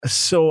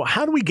So,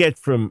 how do we get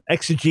from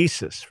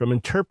exegesis, from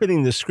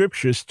interpreting the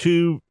scriptures,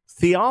 to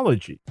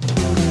theology?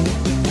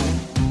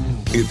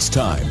 It's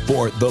time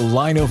for The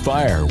Line of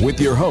Fire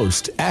with your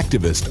host,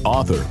 activist,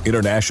 author,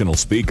 international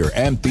speaker,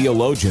 and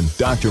theologian,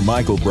 Dr.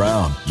 Michael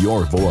Brown,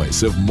 your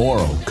voice of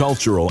moral,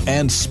 cultural,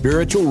 and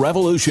spiritual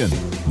revolution.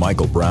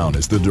 Michael Brown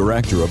is the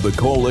director of the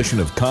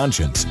Coalition of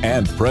Conscience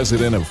and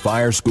president of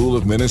Fire School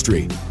of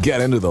Ministry. Get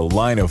into The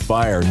Line of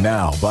Fire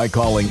now by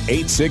calling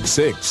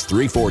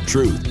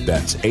 866-34-TRUTH.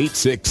 That's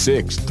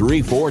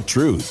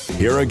 866-34-TRUTH.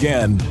 Here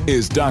again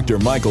is Dr.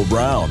 Michael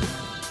Brown.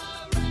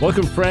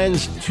 Welcome,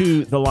 friends,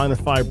 to the Line of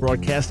Fire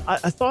broadcast.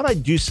 I thought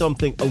I'd do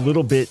something a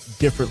little bit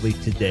differently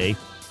today.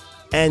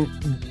 And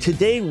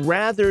today,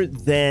 rather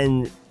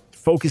than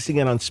focusing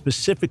in on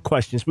specific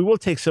questions, we will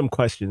take some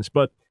questions,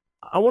 but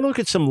I want to look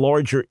at some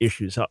larger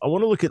issues. I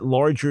want to look at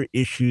larger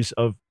issues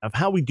of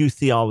how we do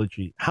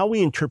theology, how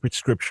we interpret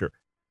scripture,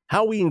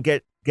 how we can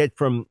get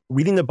from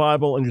reading the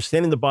Bible,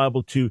 understanding the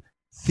Bible, to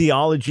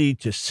theology,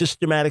 to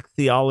systematic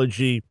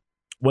theology,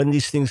 when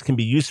these things can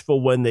be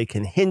useful, when they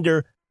can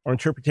hinder our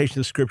interpretation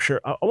of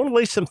scripture. I want to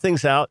lay some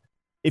things out.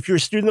 If you're a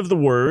student of the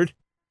word,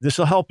 this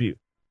will help you.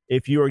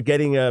 If you are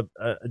getting a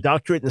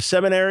doctorate in the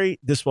seminary,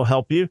 this will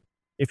help you.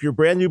 If you're a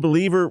brand new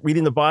believer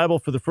reading the Bible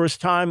for the first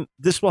time,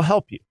 this will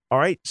help you. All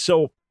right.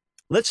 So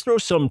let's throw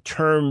some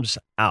terms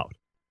out.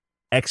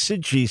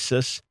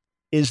 Exegesis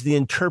is the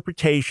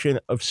interpretation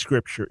of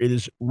scripture. It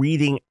is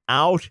reading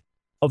out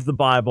of the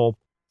Bible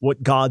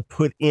what God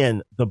put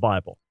in the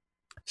Bible.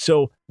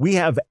 So we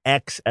have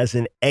X as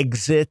an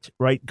exit,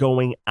 right?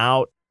 Going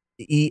out.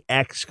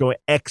 EX, going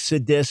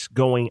exodus,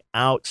 going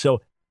out.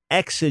 So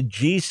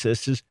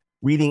exegesis is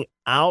reading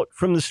out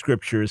from the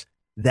scriptures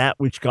that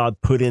which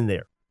God put in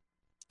there.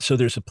 So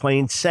there's a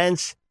plain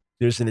sense,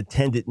 there's an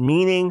intended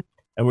meaning,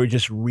 and we're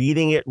just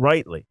reading it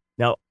rightly.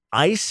 Now,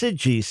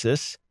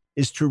 eisegesis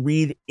is to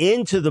read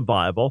into the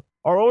Bible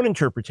our own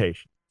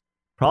interpretation.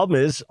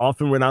 Problem is,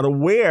 often we're not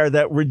aware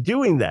that we're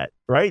doing that,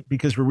 right?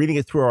 Because we're reading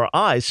it through our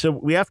eyes. So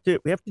we have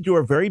to do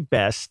our very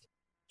best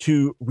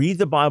to read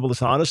the Bible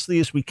as honestly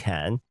as we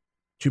can,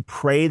 to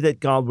pray that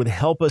God would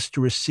help us to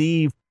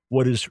receive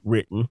what is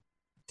written,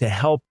 to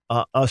help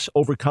us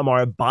overcome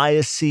our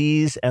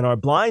biases and our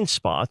blind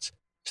spots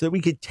so that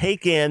we could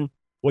take in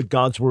what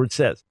God's word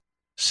says.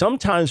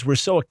 Sometimes we're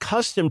so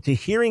accustomed to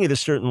hearing it a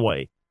certain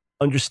way,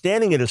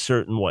 understanding it a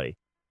certain way,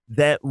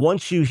 that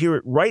once you hear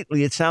it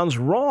rightly, it sounds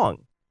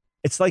wrong.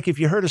 It's like if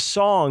you heard a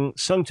song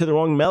sung to the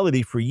wrong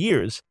melody for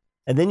years,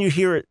 and then you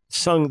hear it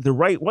sung the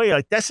right way,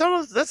 like that's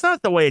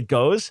not the way it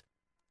goes.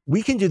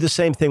 We can do the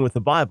same thing with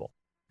the Bible.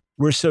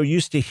 We're so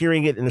used to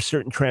hearing it in a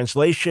certain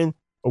translation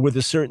or with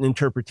a certain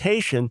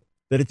interpretation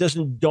that it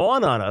doesn't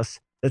dawn on us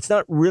that's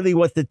not really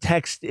what the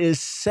text is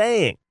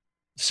saying.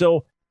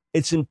 So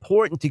it's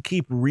important to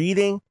keep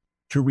reading,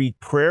 to read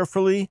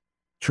prayerfully,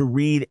 to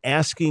read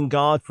asking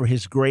God for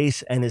his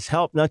grace and his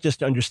help, not just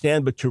to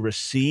understand, but to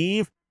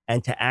receive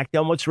and to act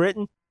on what's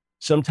written.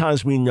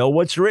 Sometimes we know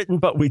what's written,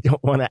 but we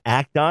don't want to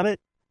act on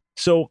it.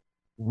 So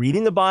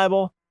reading the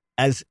Bible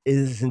as it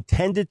is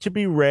intended to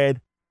be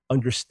read,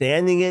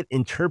 understanding it,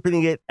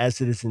 interpreting it as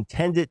it is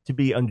intended to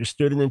be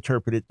understood and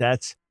interpreted,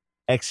 that's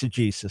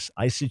exegesis.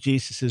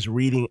 Eisegesis is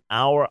reading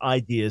our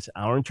ideas,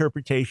 our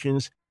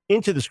interpretations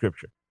into the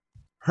scripture.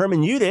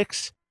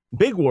 Hermeneutics,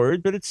 big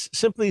word, but it's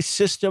simply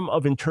system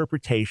of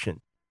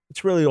interpretation.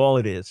 It's really all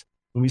it is.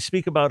 When we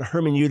speak about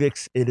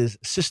hermeneutics, it is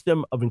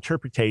system of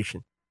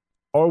interpretation.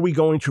 Are we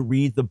going to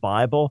read the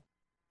Bible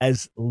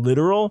as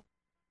literal,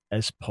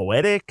 as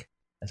poetic,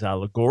 as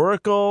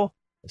allegorical,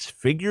 as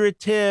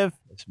figurative,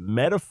 as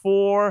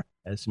metaphor,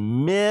 as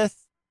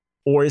myth?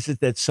 Or is it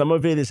that some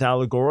of it is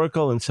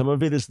allegorical and some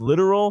of it is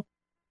literal?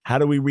 How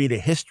do we read a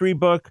history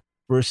book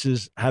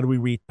versus how do we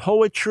read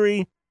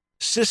poetry?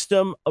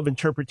 System of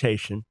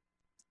interpretation.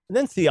 And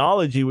then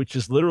theology, which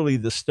is literally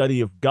the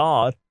study of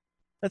God.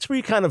 That's where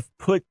you kind of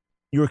put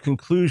your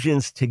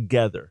conclusions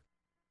together.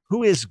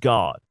 Who is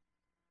God?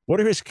 What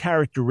are his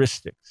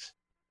characteristics?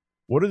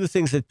 What are the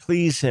things that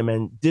please him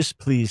and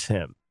displease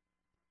him?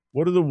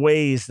 What are the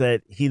ways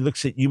that he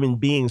looks at human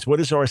beings? What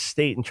is our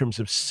state in terms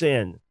of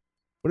sin?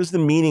 What is the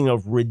meaning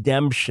of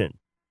redemption?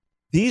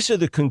 These are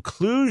the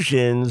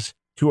conclusions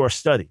to our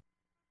study.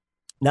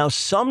 Now,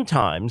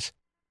 sometimes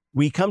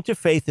we come to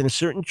faith in a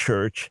certain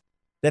church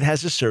that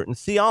has a certain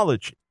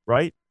theology,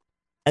 right?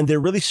 And they're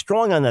really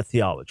strong on that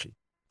theology.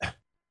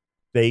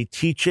 They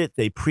teach it,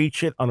 they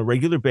preach it on a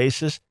regular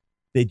basis.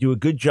 They do a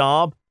good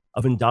job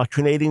of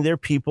indoctrinating their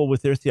people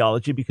with their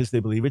theology because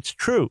they believe it's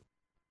true.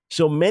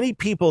 So many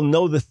people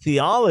know the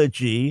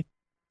theology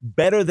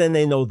better than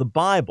they know the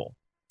Bible.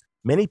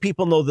 Many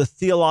people know the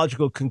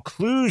theological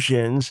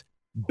conclusions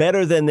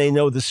better than they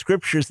know the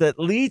scriptures that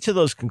lead to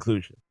those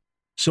conclusions.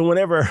 So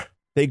whenever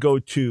they go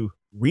to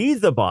read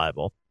the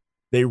Bible,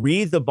 they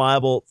read the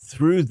Bible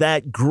through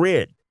that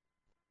grid.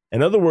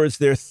 In other words,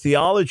 their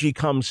theology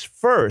comes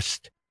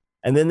first,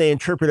 and then they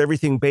interpret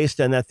everything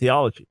based on that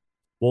theology.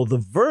 Well, the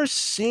verse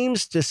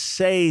seems to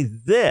say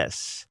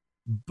this,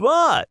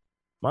 but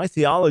My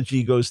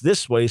theology goes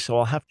this way, so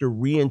I'll have to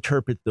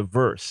reinterpret the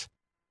verse.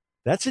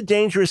 That's a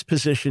dangerous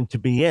position to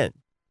be in.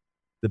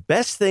 The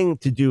best thing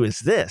to do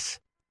is this.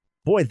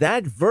 Boy,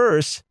 that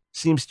verse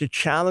seems to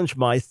challenge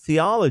my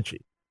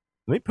theology.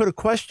 Let me put a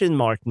question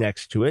mark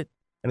next to it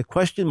and a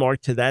question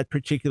mark to that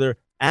particular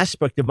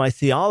aspect of my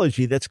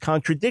theology that's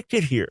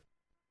contradicted here.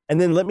 And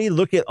then let me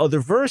look at other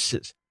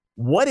verses.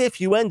 What if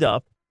you end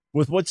up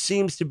with what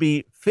seems to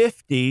be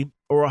 50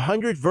 or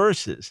 100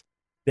 verses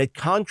that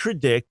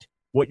contradict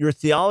what your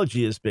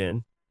theology has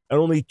been, and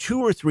only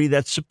 2 or 3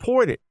 that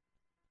support it?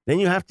 Then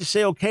you have to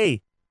say,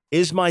 okay,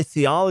 is my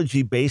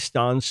theology based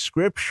on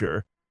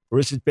scripture, or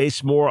is it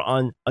based more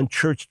on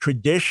church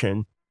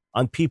tradition,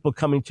 on people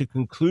coming to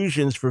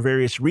conclusions for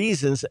various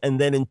reasons and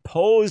then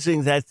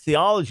imposing that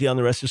theology on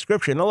the rest of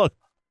scripture? Now, look,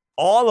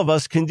 all of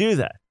us can do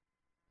that.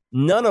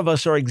 None of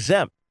us are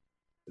exempt.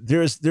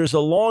 There's a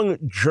long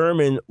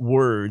German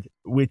word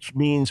which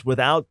means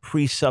without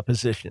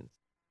presupposition,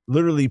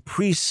 literally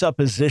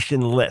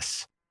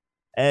presuppositionless.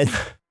 And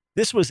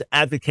this was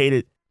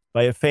advocated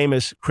by a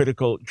famous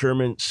critical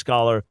German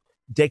scholar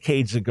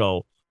decades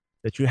ago,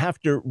 that you have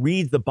to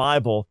read the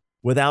Bible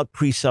without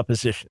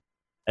presupposition.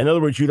 In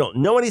other words, you don't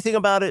know anything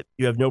about it.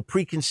 You have no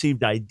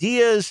preconceived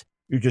ideas.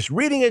 You're just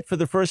reading it for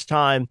the first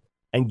time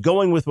and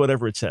going with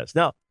whatever it says.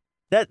 Now,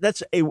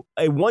 that's a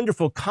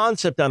wonderful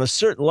concept on a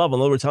certain level.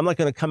 In other words, I'm not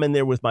going to come in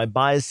there with my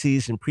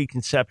biases and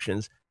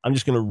preconceptions. I'm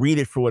just going to read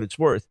it for what it's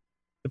worth.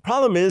 The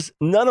problem is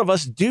none of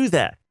us do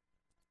that.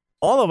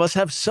 All of us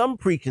have some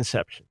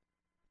preconception,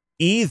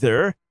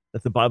 either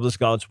that the Bible is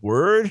God's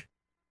word,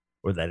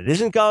 or that it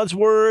isn't God's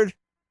word,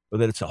 or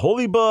that it's a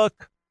holy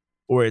book,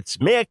 or it's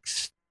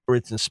mixed, or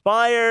it's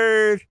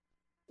inspired,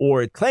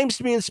 or it claims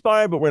to be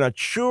inspired, but we're not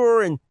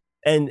sure.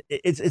 And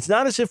it's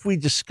not as if we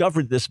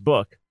discovered this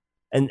book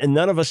and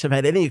none of us have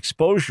had any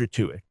exposure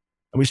to it.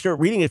 And we start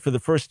reading it for the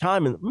first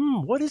time and,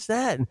 what is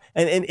that?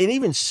 And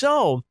even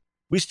so,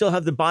 we still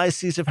have the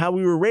biases of how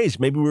we were raised.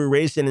 Maybe we were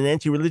raised in an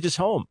anti-religious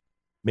home.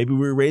 Maybe we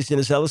were raised in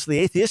a zealously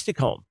atheistic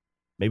home.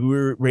 Maybe we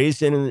were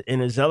raised in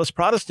a zealous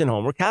Protestant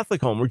home, or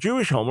Catholic home, or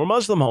Jewish home, or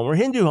Muslim home, or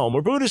Hindu home,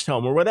 or Buddhist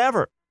home, or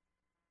whatever.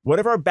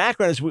 Whatever our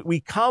background is, we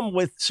come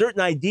with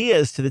certain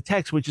ideas to the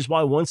text, which is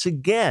why, once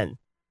again,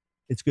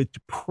 it's good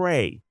to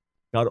pray.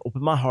 God,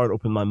 open my heart,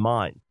 open my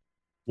mind.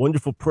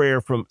 Wonderful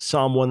prayer from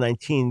Psalm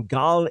 119.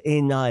 Gal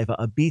einai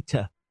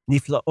va'abita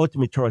niflaot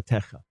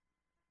mitoratecha.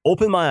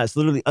 Open my eyes,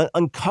 literally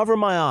uncover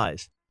my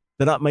eyes,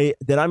 that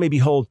I may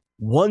behold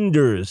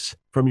wonders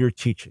from your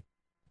teaching.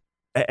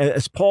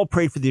 As Paul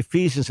prayed for the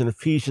Ephesians in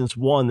Ephesians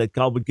 1, that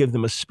God would give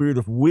them a spirit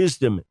of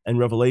wisdom and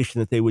revelation,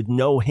 that they would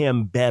know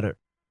him better.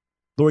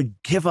 Lord,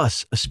 give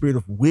us a spirit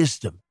of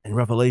wisdom and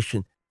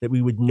revelation, that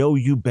we would know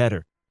you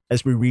better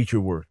as we read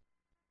your word.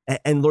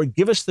 And Lord,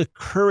 give us the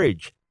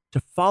courage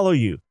to follow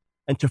you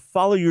and to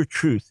follow your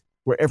truth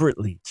wherever it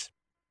leads.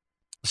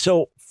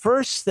 So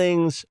first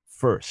things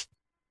first,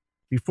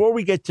 before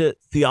we get to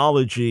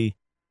theology,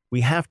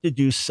 we have to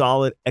do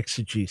solid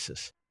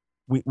exegesis.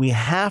 We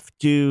have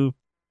to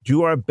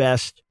do our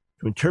best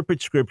to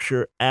interpret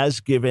scripture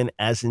as given,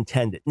 as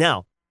intended.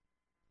 Now,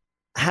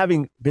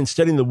 having been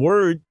studying the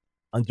word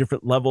on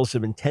different levels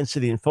of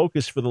intensity and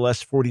focus for the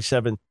last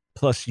 47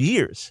 plus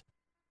years,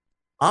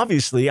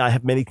 obviously I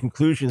have many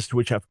conclusions to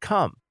which I've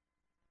come.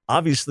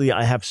 Obviously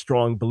I have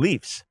strong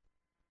beliefs.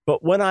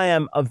 But when I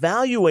am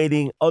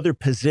evaluating other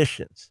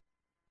positions,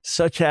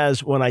 such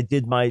as when I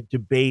did my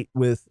debate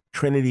with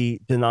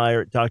Trinity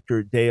denier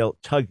Dr. Dale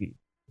Tuggy,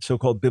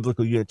 so-called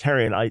biblical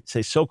Unitarian, I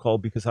say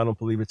so-called because I don't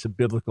believe it's a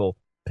biblical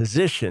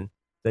position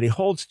that he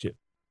holds to.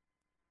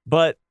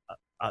 But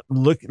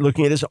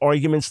looking at his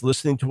arguments,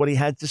 listening to what he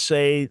had to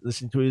say,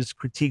 listening to his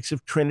critiques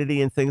of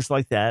Trinity and things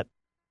like that,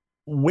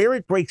 where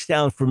it breaks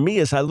down for me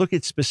is I look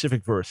at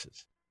specific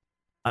verses.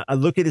 I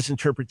look at his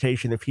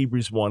interpretation of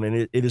Hebrews 1, and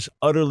it is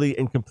utterly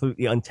and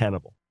completely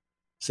untenable.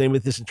 Same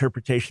with this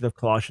interpretation of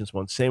Colossians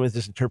 1. Same with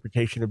this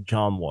interpretation of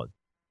John 1.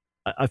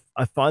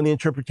 I find the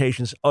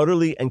interpretations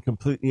utterly and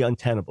completely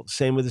untenable.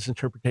 Same with this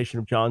interpretation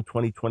of John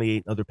 20,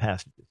 28, and other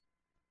passages.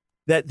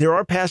 That there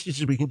are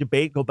passages we can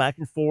debate, go back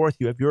and forth.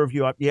 You have your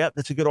view. Yeah,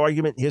 that's a good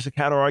argument. Here's a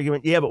counter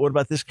argument. Yeah, but what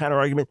about this counter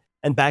argument?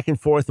 And back and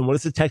forth. And what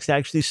does the text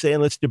actually say?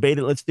 And let's debate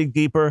it. Let's dig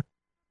deeper.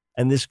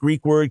 And this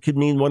Greek word could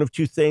mean one of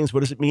two things. What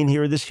does it mean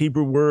here? This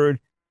Hebrew word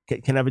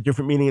can have a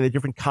different meaning in a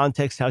different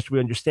context. How should we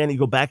understand it? You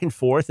go back and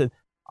forth. And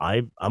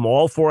I'm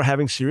all for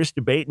having serious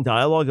debate and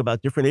dialogue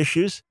about different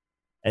issues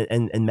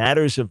and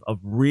matters of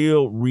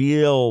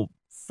real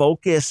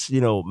focus,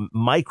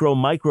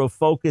 micro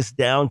focus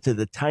down to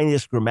the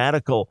tiniest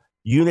grammatical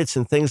units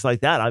and things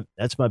like that.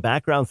 That's my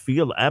background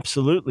field.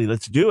 Absolutely.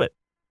 Let's do it.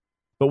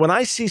 But when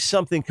I see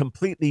something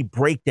completely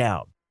break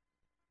down,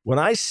 when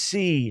I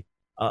see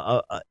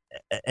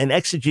an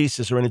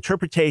exegesis or an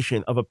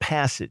interpretation of a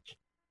passage,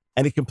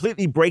 and it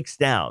completely breaks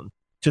down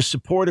to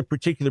support a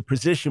particular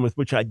position with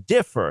which I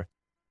differ,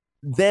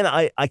 then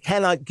I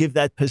cannot give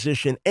that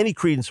position any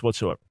credence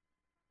whatsoever.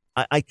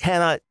 I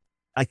cannot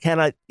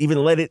even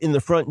let it in the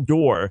front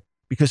door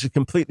because it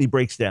completely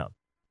breaks down.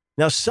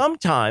 Now,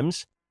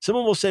 sometimes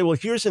Someone will say, well,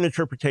 here's an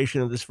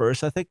interpretation of this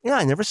verse. I think, yeah,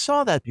 I never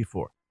saw that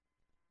before.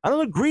 I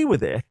don't agree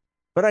with it,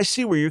 but I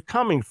see where you're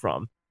coming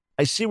from.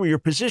 I see where your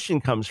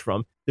position comes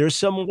from. There's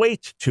some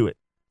weight to it.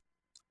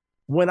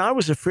 When I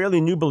was a fairly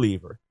new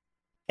believer,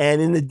 and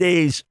in the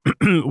days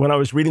when I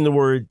was reading the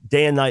word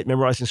day and night,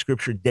 memorizing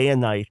scripture day and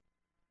night,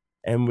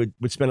 and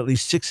would spend at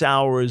least 6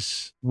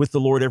 hours with the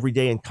Lord every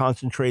day in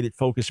concentrated,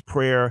 focused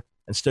prayer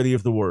and study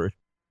of the word,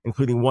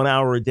 including 1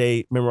 hour a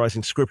day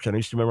memorizing scripture. And I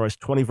used to memorize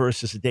 20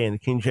 verses a day in the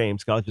King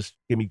James. God just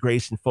gave me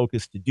grace and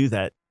focus to do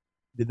that.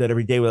 Did that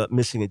every day without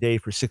missing a day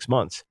for 6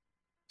 months.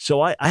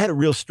 So I had a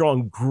real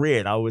strong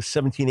grid. I was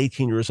 17,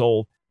 18 years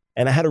old,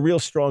 and I had a real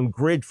strong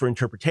grid for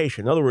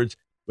interpretation. In other words,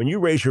 when you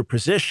raise your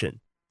position,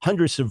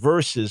 hundreds of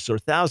verses or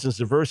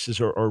thousands of verses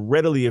are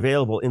readily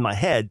available in my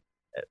head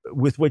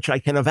with which I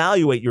can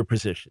evaluate your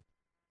position,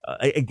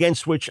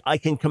 against which I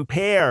can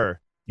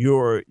compare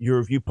your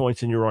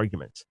viewpoints and your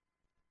arguments.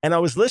 And I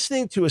was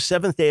listening to a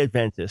Seventh-day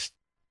Adventist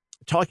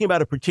talking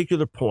about a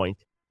particular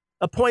point,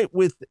 a point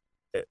with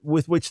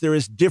which there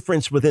is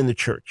difference within the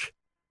church.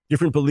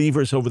 Different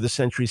believers over the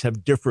centuries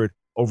have differed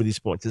over these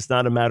points. It's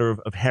not a matter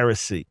of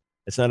heresy.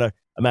 It's not a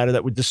matter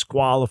that would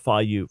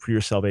disqualify you for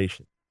your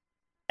salvation.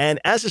 And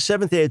as the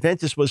Seventh-day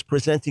Adventist was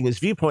presenting his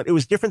viewpoint, it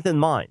was different than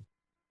mine.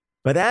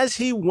 But as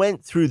he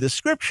went through the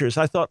scriptures,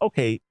 I thought,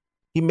 okay,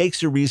 he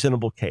makes a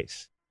reasonable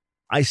case.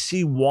 I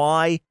see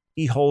why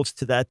he holds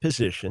to that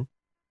position.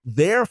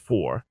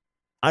 Therefore,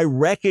 I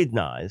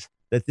recognize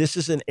that this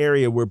is an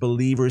area where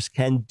believers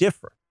can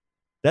differ.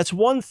 That's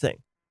one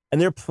thing. And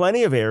there are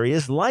plenty of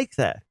areas like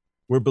that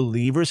where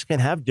believers can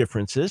have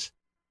differences.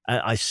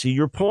 I see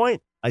your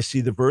point. I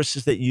see the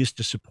verses that you use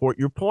to support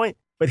your point,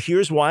 but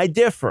here's why I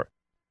differ.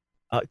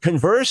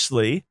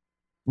 Conversely,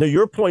 no,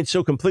 your point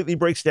so completely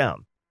breaks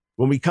down.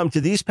 When we come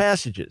to these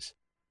passages,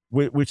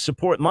 which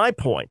support my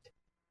point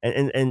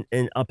and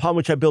upon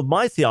which I build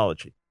my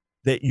theology,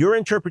 that your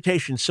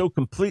interpretation so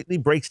completely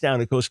breaks down,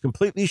 it goes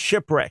completely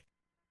shipwrecked.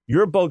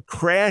 Your boat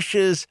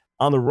crashes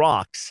on the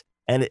rocks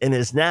and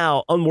is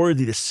now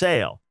unworthy to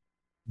sail.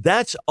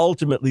 That's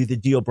ultimately the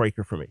deal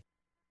breaker for me.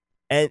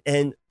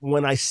 And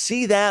when I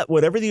see that,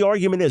 whatever the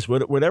argument is,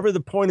 whatever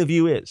the point of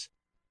view is,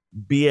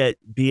 be it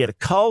a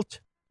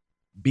cult,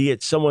 be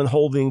it someone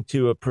holding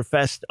to a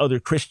professed other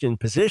Christian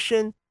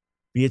position,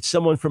 be it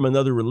someone from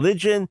another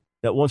religion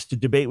that wants to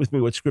debate with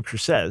me what scripture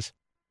says,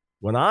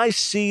 when I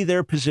see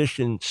their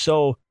position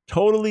so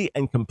totally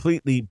and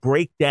completely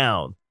break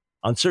down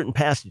on certain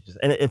passages,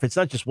 and if it's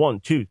not just 1,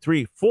 2,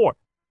 3, 4,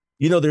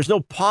 there's no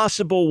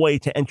possible way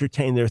to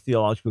entertain their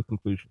theological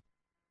conclusion.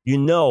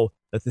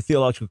 That the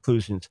theological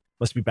conclusions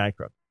must be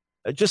bankrupt.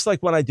 Just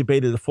like when I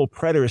debated a full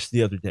preterist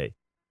the other day,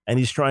 and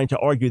he's trying to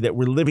argue that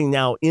we're living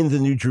now in the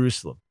New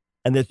Jerusalem,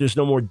 and that there's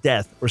no more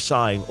death or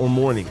sighing or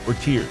mourning or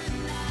tears,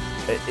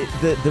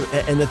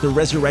 and that the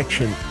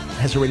resurrection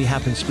has already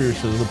happened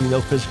spiritually. There'll be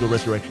no physical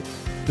resurrection.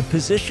 The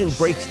position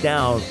breaks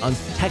down on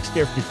text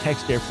after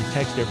text after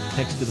text after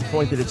text to the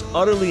point that it's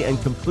utterly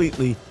and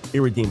completely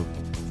irredeemable.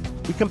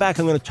 We come back,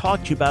 I'm going to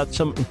talk to you about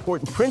some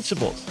important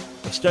principles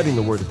of studying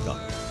the Word of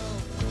God.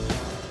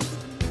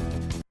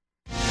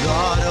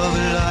 God of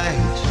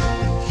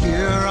light,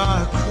 hear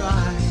our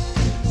cry,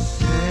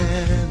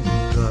 send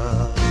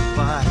the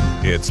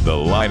fire. It's The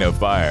Line of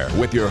Fire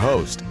with your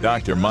host,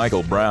 Dr.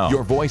 Michael Brown,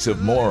 your voice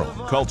of moral,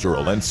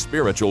 cultural, and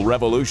spiritual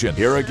revolution.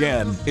 Here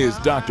again is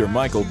Dr.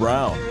 Michael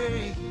Brown.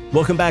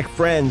 Welcome back,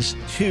 friends,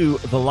 to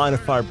the Line of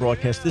Fire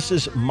broadcast. This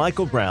is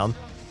Michael Brown,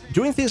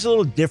 doing things a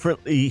little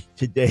differently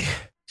today.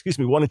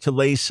 Wanted to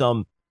lay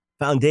some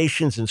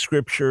foundations in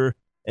scripture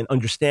and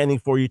understanding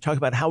for you. Talk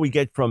about how we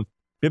get from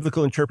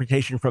biblical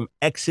interpretation, from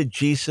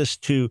exegesis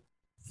to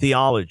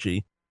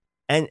theology.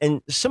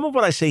 And some of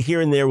what I say here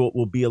and there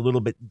will be a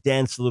little bit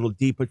dense, a little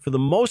deep, but for the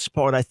most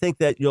part, I think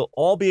that you'll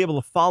all be able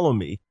to follow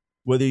me,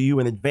 whether you're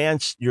an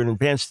advanced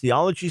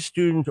theology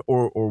student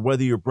or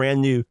whether you're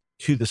brand new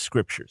to the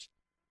scriptures.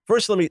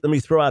 First, let me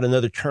throw out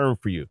another term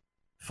for you: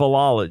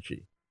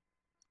 philology.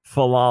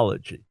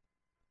 Philology.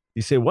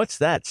 You say, what's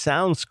that?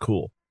 Sounds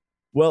cool.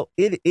 Well,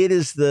 it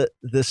is the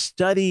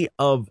study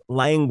of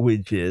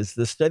languages,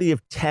 the study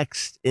of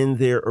text in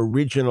their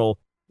original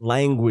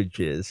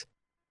languages.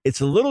 It's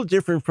a little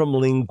different from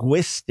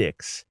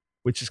linguistics,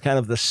 which is kind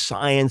of the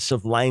science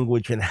of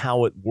language and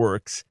how it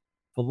works.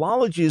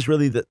 Philology is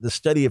really the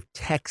study of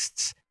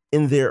texts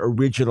in their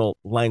original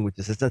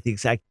languages. It's not the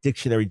exact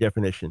dictionary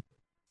definition,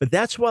 but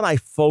that's what I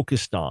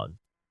focused on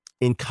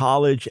in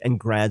college and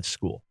grad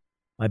school.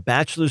 My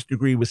bachelor's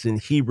degree was in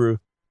Hebrew.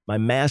 My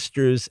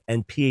master's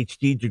and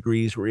PhD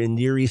degrees were in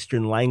Near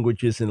Eastern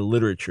languages and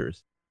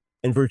literatures.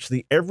 In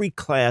virtually every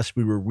class,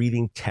 we were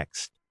reading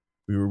text.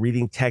 We were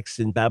reading text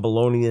in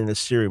Babylonian and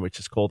Assyrian, which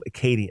is called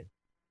Akkadian.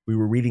 We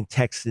were reading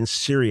text in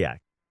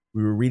Syriac.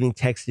 We were reading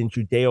text in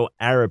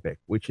Judeo-Arabic,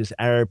 which is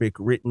Arabic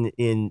written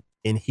in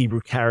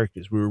Hebrew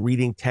characters. We were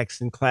reading text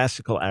in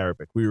Classical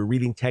Arabic. We were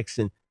reading text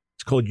in,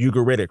 it's called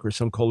Ugaritic, or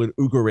some call it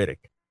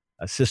Ugaritic,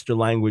 a sister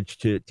language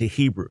to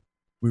Hebrew.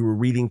 We were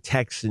reading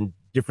texts in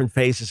different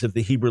phases of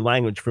the Hebrew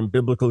language, from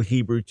biblical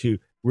Hebrew to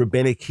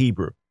rabbinic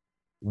Hebrew.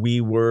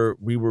 We were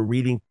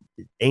reading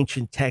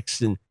ancient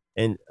texts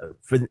and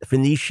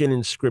Phoenician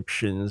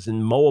inscriptions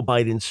and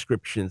Moabite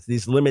inscriptions,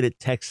 these limited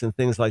texts and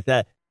things like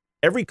that.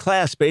 Every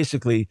class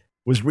basically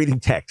was reading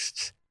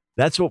texts.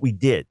 That's what we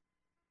did.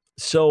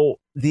 So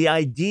the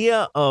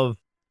idea of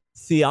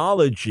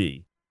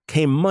theology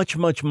came much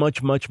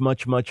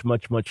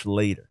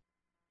later.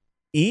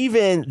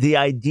 Even the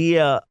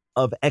idea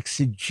of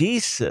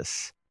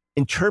exegesis,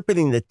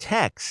 interpreting the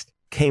text,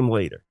 came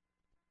later.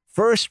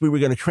 First, we were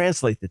going to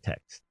translate the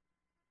text.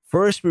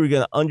 First, we were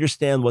going to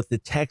understand what the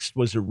text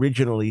was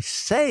originally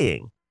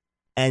saying.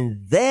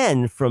 And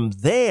then from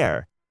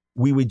there,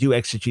 we would do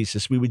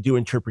exegesis. We would do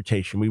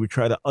interpretation. We would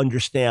try to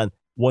understand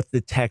what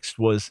the text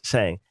was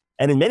saying.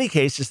 And in many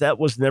cases, that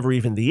was never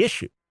even the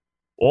issue.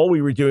 All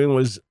we were doing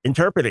was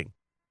interpreting,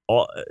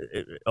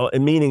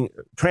 meaning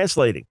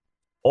translating.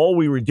 All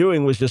we were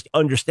doing was just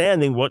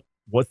understanding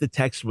what the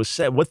text was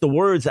said, what the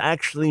words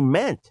actually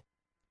meant.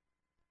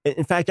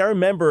 In fact, I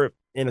remember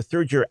in a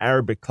third-year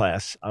Arabic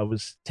class I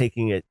was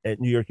taking at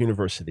New York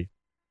University,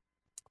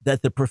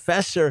 that the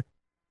professor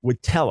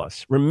would tell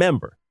us,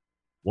 remember,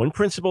 one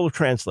principle of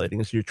translating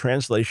is your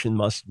translation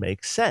must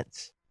make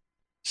sense.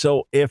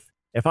 So if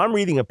I'm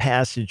reading a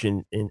passage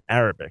in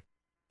Arabic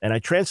and I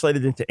translate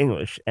it into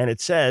English and it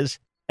says,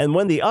 and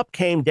when the up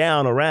came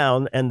down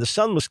around and the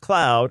sun was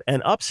cloud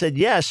and up said,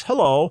 yes,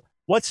 hello,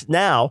 what's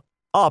now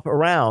up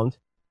around?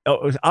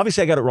 Oh,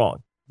 obviously I got it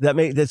wrong. That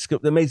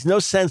makes no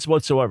sense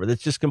whatsoever.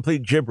 That's just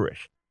complete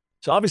gibberish.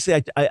 So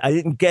obviously I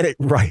didn't get it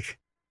right.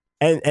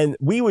 And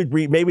we would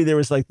read, maybe there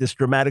was like this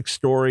dramatic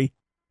story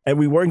and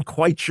we weren't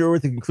quite sure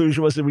what the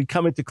conclusion was. And we'd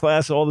come into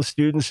class, all the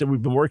students, and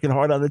we've been working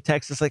hard on the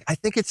text. It's like, I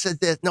think it said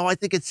this. No, I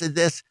think it said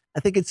this. I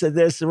think it said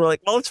this. And we're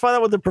like, well, let's find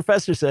out what the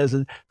professor says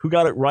and who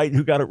got it right,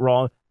 who got it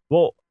wrong.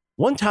 Well,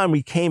 one time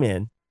we came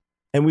in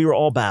and we were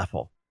all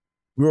baffled.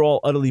 We were all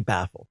utterly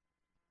baffled.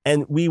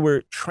 And we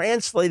were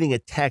translating a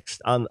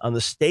text on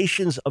the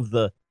stations of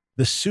the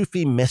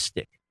Sufi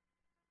mystic.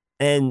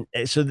 And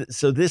so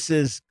this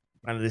is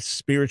kind of this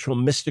spiritual,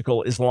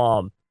 mystical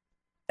Islam.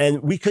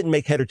 And we couldn't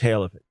make head or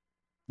tail of it.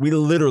 We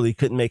literally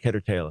couldn't make head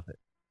or tail of it.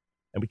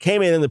 And we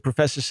came in and the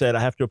professor said,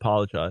 I have to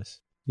apologize.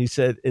 He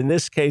said, in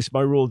this case,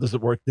 my rule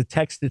doesn't work. The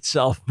text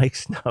itself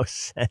makes no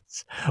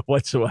sense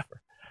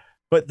whatsoever.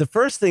 But the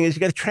first thing is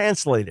you got to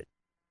translate it.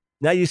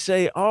 Now you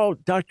say, oh,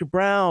 Dr.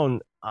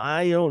 Brown,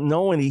 I don't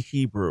know any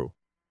Hebrew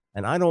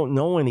and I don't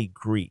know any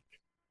Greek.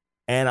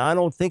 And I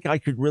don't think I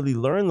could really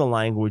learn the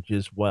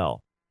languages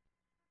well.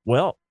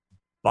 Well,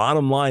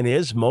 bottom line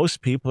is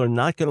most people are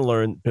not going to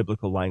learn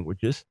biblical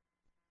languages.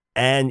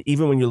 And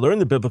even when you learn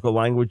the biblical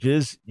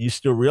languages, you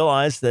still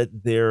realize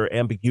that there are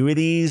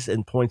ambiguities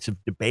and points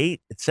of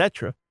debate,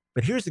 etc.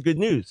 But here's the good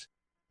news.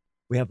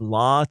 We have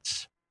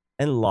lots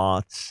and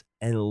lots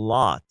and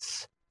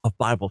lots of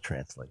Bible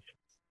translations.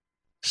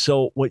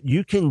 So what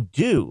you can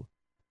do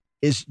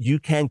is you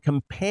can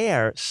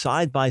compare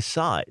side by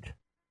side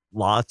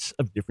lots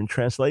of different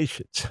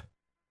translations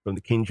from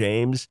the King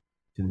James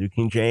to the New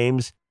King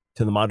James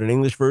to the Modern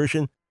English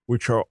Version,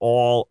 which are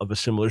all of a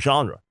similar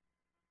genre.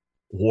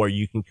 Or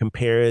you can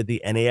compare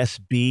the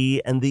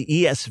NASB and the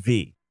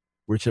ESV,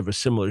 which are of a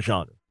similar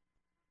genre.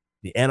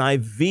 The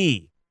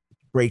NIV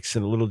breaks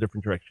in a little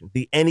different direction.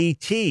 The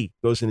NET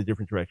goes in a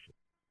different direction.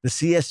 The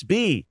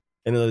CSB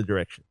in another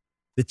direction.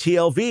 The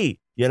TLV,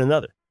 yet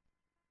another.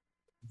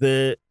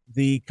 The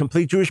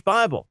Complete Jewish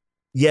Bible,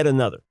 yet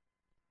another.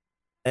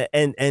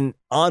 And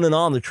on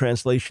the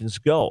translations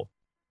go.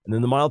 And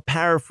then the mild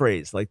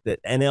paraphrase, like the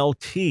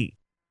NLT.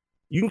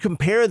 You can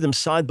compare them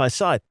side by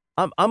side.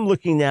 I'm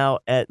looking now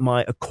at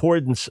my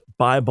Accordance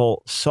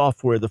Bible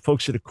software. The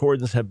folks at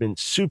Accordance have been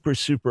super,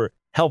 super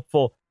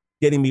helpful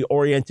getting me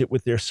oriented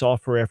with their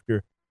software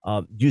after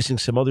using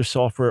some other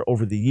software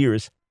over the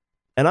years.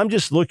 And I'm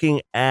just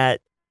looking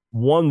at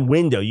one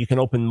window. You can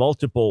open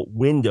multiple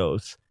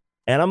windows.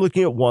 And I'm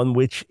looking at one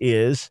which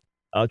is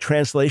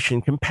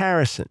translation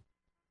comparison.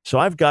 So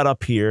I've got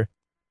up here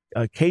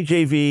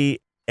KJV,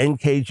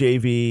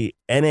 NKJV,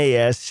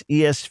 NAS,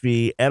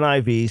 ESV,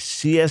 NIV,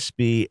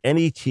 CSB,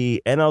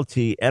 NET,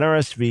 NLT,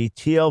 NRSV,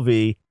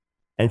 TLV,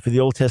 and for the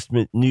Old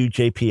Testament, New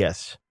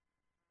JPS.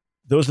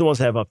 Those are the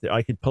ones I have up there.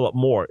 I could pull up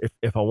more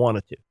if I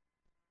wanted to.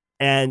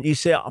 And you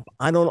say,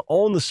 I don't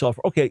own the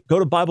software. Okay, go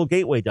to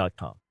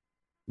BibleGateway.com.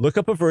 Look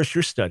up a verse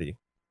you're studying,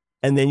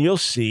 and then you'll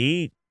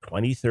see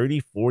 20,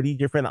 30, 40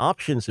 different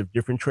options of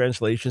different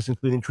translations,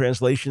 including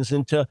translations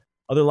into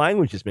other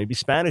languages. Maybe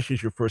Spanish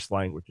is your first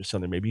language or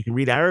something. Maybe you can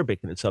read Arabic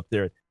and it's up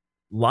there.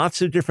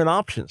 Lots of different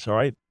options, all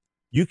right?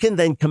 You can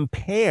then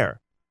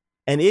compare.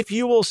 And if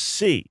you will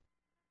see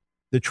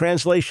the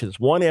translations,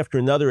 one after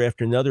another,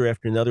 after another,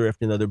 after another,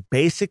 after another,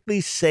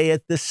 basically say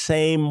it the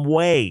same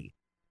way,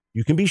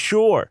 you can be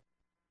sure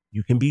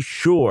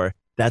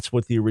that's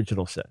what the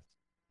original says.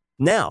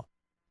 Now,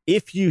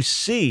 if you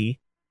see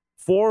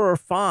 4 or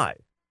 5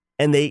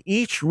 and they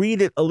each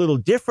read it a little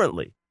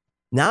differently,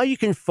 now you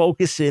can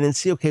focus in and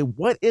see, okay,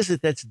 what is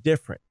it that's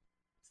different?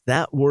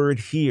 That word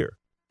here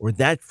or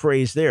that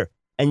phrase there.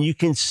 And you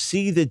can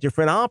see the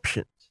different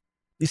options.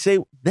 You say,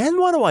 then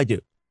what do I do?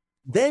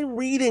 then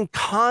read in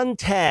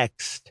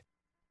context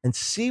and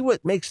see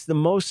what makes the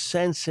most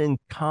sense in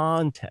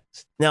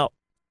context. Now,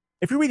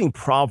 if you're reading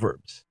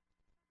Proverbs,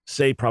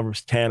 say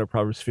Proverbs 10 or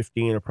Proverbs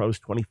 15 or Proverbs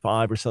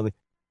 25 or something,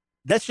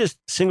 that's just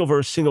single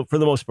verse, for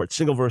the most part,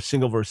 single verse,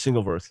 single verse,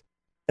 single verse.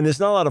 And there's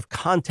not a lot of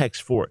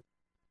context for it.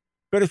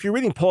 But if you're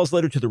reading Paul's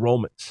letter to the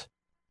Romans,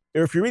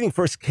 or if you're reading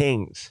 1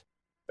 Kings,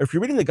 or if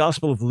you're reading the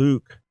Gospel of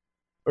Luke,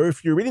 or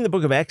if you're reading the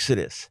book of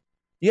Exodus,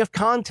 you have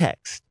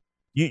context.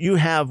 You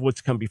have what's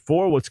come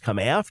before, what's come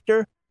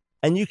after,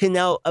 and you can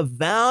now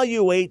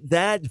evaluate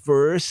that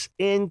verse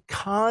in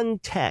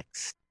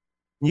context.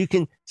 You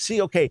can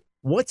see, okay,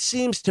 what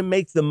seems to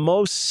make the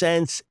most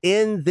sense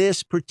in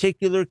this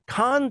particular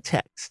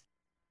context?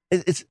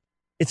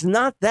 It's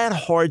not that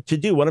hard to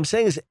do. What I'm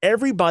saying is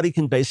everybody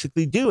can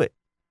basically do it.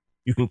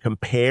 You can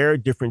compare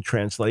different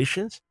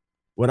translations.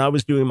 When I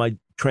was doing my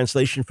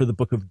translation for the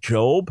book of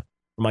Job,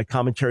 for my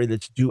commentary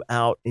that's due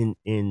out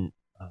in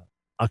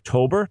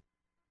October,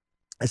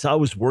 as I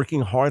was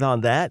working hard on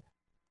that,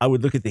 I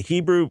would look at the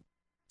Hebrew,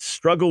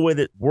 struggle with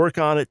it, work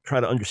on it, try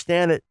to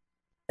understand it.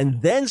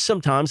 And then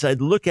sometimes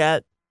I'd look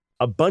at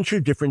a bunch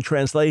of different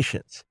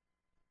translations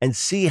and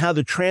see how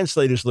the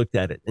translators looked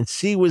at it and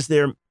see was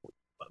there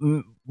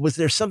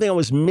something I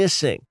was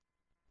missing,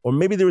 or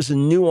maybe there was a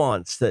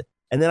nuance that,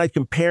 and then I'd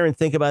compare and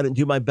think about it and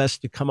do my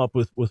best to come up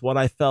with what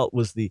I felt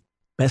was the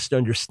best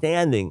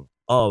understanding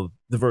of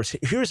the verse.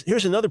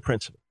 Here's another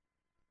principle.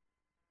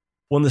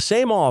 When the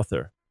same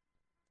author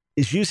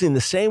is using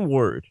the same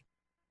word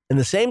in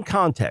the same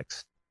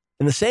context,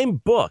 in the same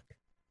book,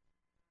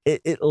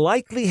 it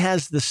likely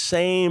has the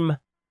same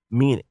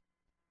meaning.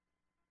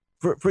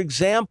 For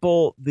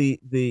example,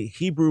 the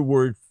Hebrew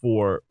word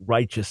for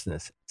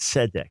righteousness,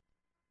 tzedek,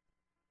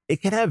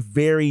 it can have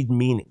varied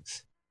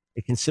meanings.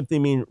 It can simply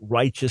mean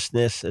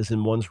righteousness, as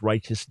in one's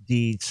righteous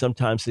deeds.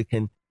 Sometimes it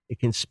can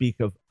speak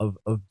of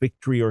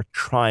victory or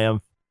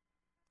triumph.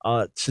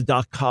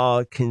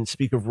 Tzedakah can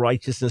speak of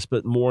righteousness,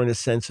 but more in a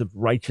sense of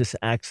righteous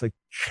acts like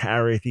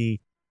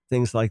charity,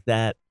 things like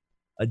that.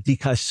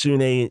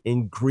 Dikasune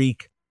in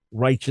Greek,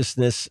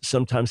 righteousness,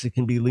 sometimes it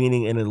can be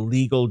leaning in a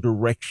legal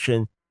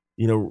direction,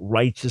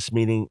 righteous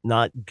meaning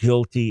not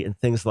guilty and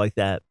things like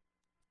that.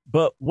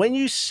 But when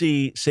you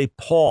see, say,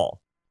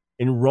 Paul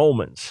in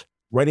Romans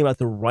writing about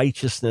the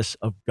righteousness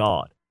of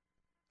God,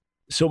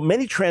 so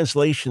many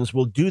translations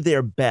will do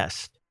their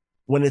best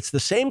when it's the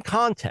same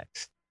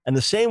context and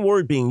the same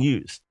word being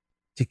used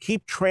to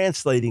keep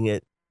translating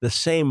it the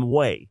same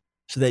way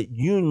so that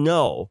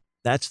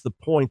that's the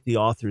point the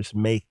author's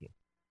making.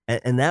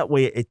 And that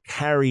way it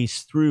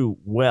carries through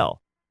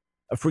well.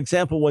 For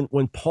example,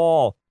 when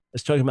Paul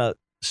is talking about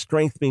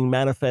strength being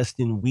manifest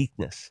in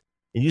weakness,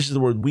 it uses the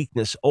word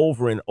weakness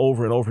over and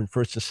over and over in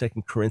 1st and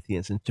 2nd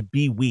Corinthians, and to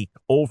be weak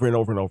over and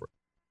over and over.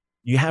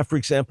 You have, for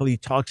example, he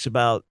talks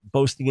about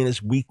boasting in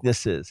his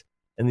weaknesses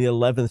in the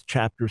 11th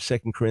chapter of 2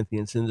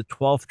 Corinthians, in the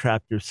 12th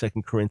chapter of 2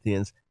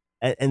 Corinthians.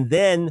 And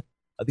then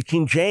the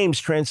King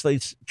James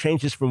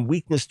changes from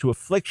weakness to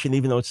affliction,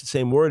 even though it's the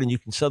same word, and you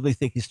can suddenly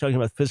think he's talking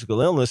about physical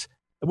illness.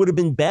 It would have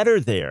been better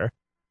there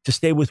to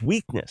stay with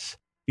weakness,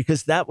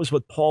 because that was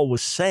what Paul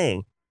was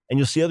saying. And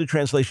you'll see other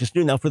translations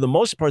do. Now, for the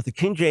most part, the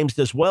King James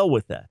does well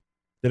with that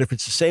if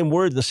it's the same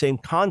word in the same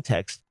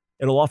context,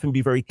 it'll often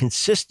be very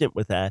consistent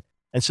with that.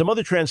 And some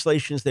other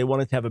translations, they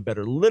wanted to have a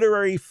better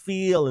literary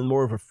feel and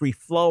more of a free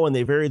flow, and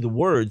they vary the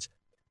words.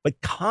 But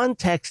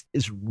context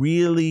is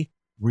really,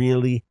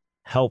 really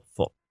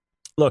helpful.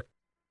 Look,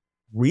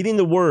 reading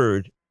the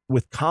word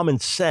with common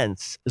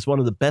sense is one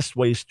of the best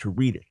ways to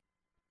read it.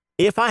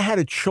 If I had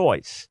a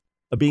choice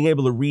of being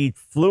able to read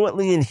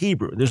fluently in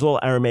Hebrew, there's a little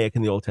Aramaic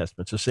in the Old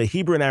Testament, so say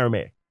Hebrew and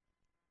Aramaic,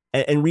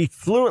 and read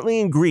fluently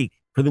in Greek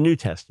for the New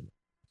Testament,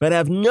 but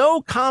have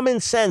no common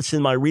sense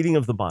in my reading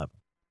of the Bible,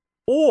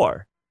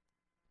 or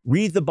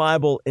read the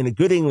Bible in a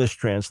good English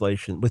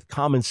translation with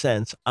common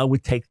sense, I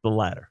would take the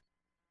latter.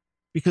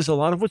 Because a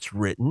lot of what's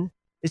written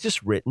is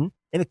just written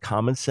in a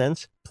common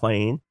sense,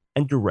 plain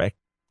and direct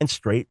and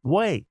straight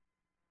way.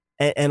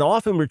 And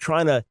often we're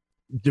trying to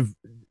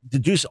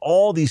deduce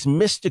all these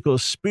mystical,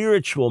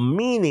 spiritual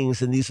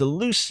meanings and these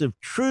elusive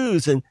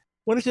truths, and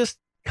when it's just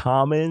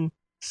common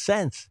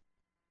sense.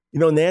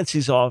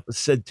 Nancy's often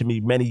said to me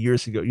many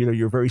years ago,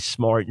 you're very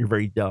smart, you're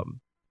very dumb.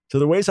 So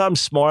the ways I'm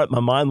smart, my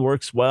mind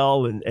works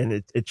well, and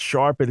it's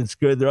sharp and it's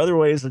good. There are other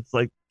ways it's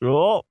like,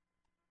 I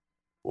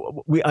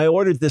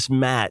ordered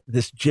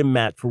this gym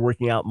mat for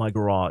working out in my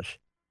garage.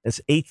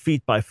 It's 8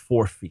 feet by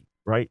 4 feet,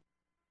 right?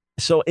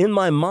 So in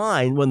my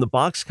mind, when the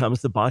box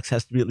comes, the box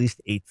has to be at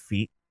least 8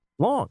 feet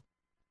long.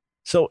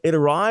 So it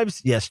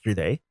arrives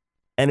yesterday,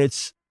 and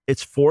it's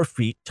 4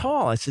 feet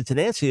tall. I said to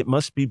Nancy, it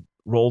must be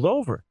rolled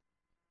over.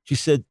 She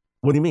said,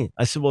 what do you mean?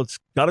 I said, well, it's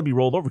got to be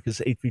rolled over because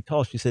it's 8 feet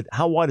tall. She said,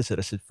 how wide is it?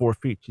 I said, 4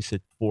 feet. She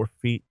said, 4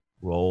 feet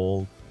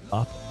rolled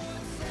up.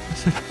 I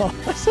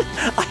said,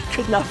 I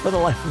could not for the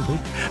life of me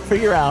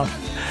figure out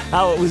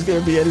how it was going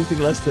to be anything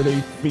less than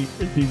 8 feet.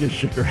 And she just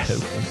shook her head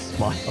with a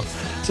smile.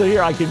 So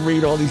here I can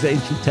read all these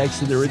ancient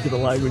texts in the original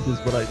languages,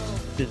 but I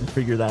didn't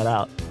figure that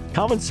out.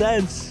 Common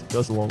sense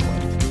goes a long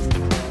way.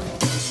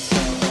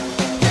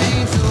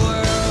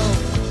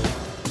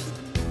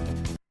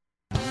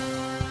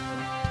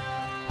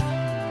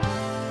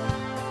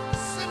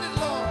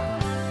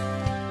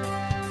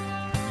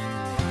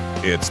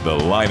 It's The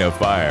Line of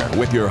Fire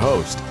with your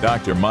host,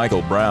 Dr.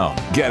 Michael Brown.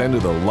 Get into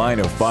the Line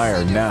of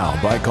Fire now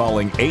by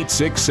calling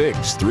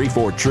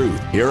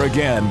 866-34-TRUTH. Here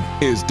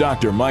again is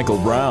Dr. Michael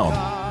Brown.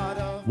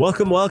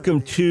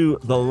 Welcome to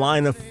The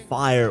Line of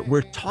Fire.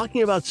 We're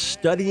talking about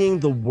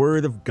studying the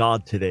Word of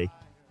God today,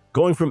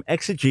 going from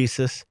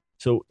exegesis,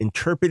 so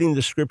interpreting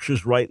the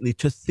scriptures rightly,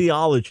 to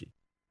theology,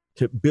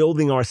 to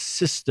building our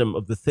system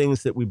of the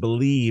things that we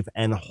believe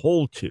and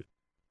hold to.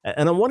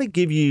 And I want to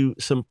give you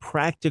some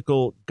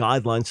practical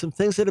guidelines, some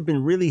things that have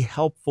been really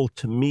helpful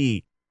to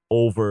me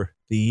over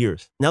the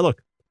years. Now,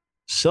 look,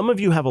 some of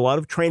you have a lot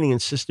of training in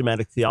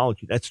systematic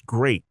theology. That's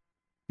great.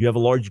 You have a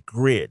large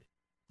grid.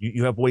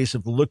 You have ways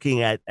of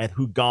looking at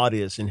who God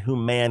is and who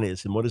man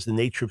is and what is the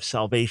nature of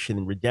salvation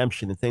and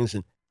redemption and things,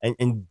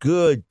 and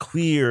good,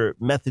 clear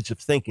methods of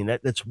thinking.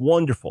 That's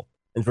wonderful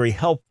and very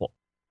helpful.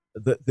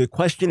 The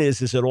question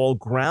is it all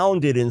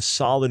grounded in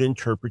solid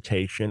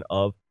interpretation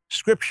of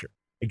Scripture?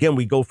 Again,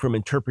 we go from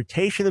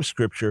interpretation of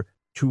Scripture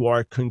to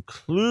our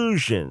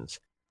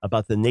conclusions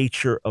about the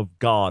nature of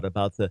God,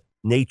 about the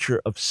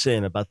nature of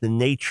sin, about the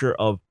nature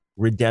of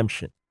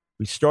redemption.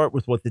 We start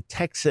with what the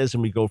text says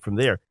and we go from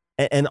there.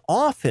 And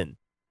often,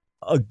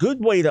 a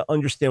good way to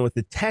understand what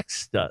the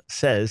text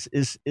says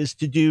is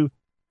to do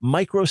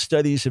micro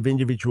studies of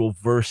individual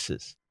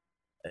verses.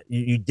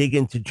 You dig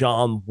into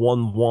John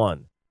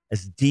 1:1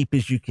 as deep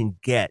as you can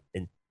get,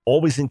 and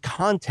always in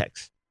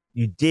context.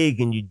 You dig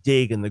and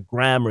the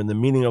grammar and the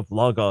meaning of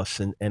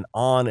logos and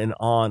on and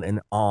on and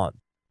on.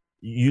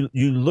 You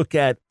look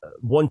at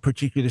one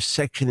particular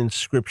section in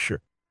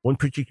Scripture, one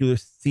particular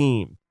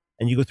theme,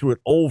 and you go through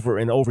it over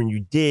and over, and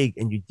you dig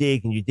and you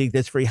dig and you dig.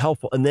 That's very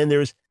helpful. And then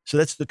so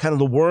that's the kind of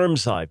the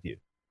worm's eye view.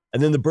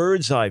 And then the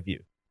bird's eye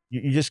view.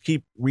 You just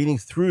keep reading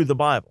through the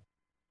Bible.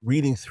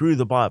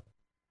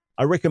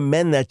 I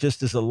recommend that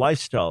just as a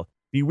lifestyle.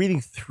 Be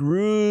reading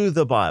through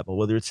the Bible,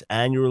 whether it's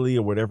annually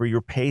or whatever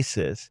your pace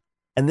is,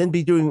 and then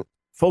be doing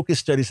focus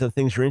studies on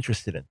things you're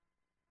interested in.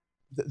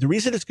 The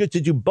reason it's good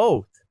to do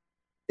both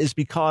is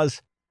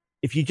because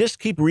if you just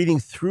keep reading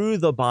through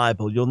the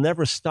Bible, you'll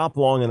never stop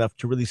long enough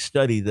to really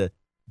study the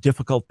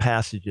difficult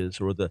passages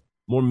or the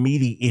more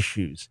meaty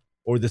issues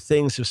or the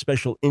things of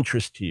special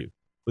interest to you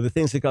or the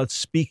things that God's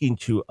speaking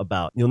to you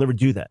about. You'll never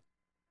do that.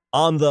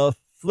 On the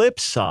flip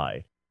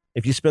side,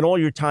 if you spend all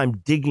your time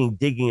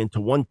digging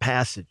into one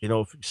passage,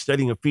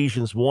 studying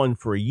Ephesians 1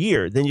 for a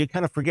year, then you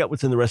kind of forget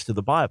what's in the rest of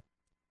the Bible.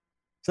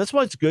 So that's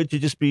why it's good to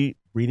just be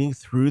reading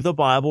through the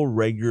Bible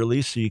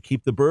regularly so you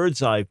keep the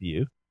bird's eye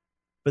view,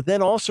 but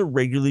then also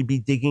regularly be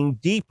digging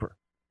deeper.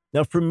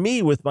 Now, for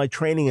me, with my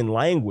training in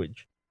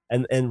language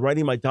and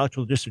writing my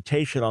doctoral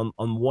dissertation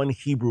on one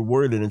Hebrew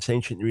word in its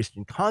ancient Near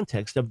Eastern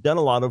context, I've done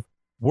a lot of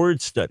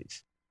word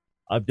studies.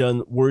 I've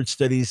done word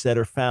studies that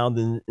are found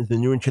in the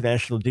New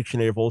International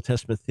Dictionary of Old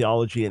Testament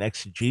Theology and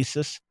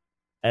Exegesis,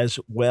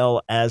 as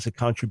well as a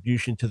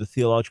contribution to the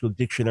Theological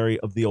Dictionary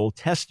of the Old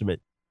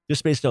Testament,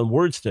 just based on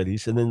word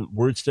studies, and then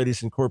word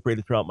studies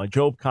incorporated throughout my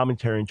Job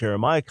commentary and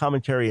Jeremiah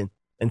commentary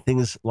and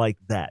things like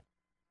that.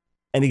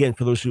 And again,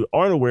 for those who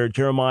aren't aware,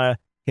 Jeremiah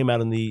came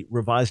out in the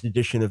revised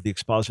edition of the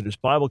Expositor's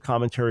Bible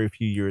Commentary a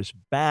few years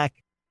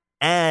back,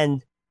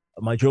 and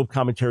my Job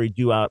commentary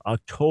due out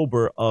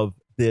October of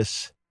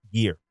this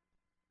year.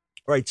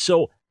 All right,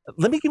 so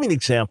let me give you an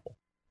example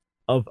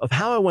of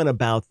how I went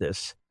about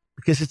this,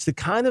 because it's the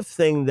kind of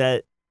thing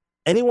that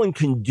anyone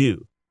can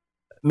do.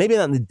 Maybe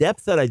not in the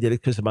depth that I did it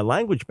because of my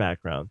language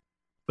background,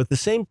 but the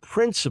same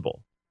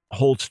principle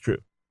holds true.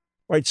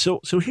 Right?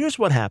 So here's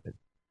what happened.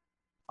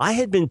 I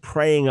had been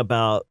praying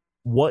about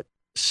what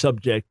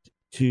subject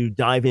to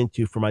dive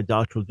into for my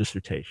doctoral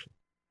dissertation.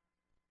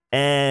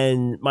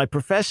 And my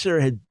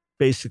professor had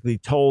basically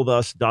told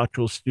us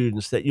doctoral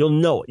students that you'll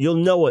know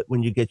it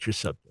when you get your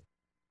subject.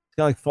 It's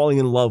kind of like falling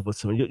in love with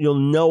someone. You'll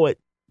know it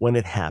when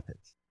it happens.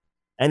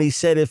 And he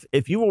said,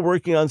 if you were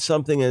working on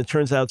something and it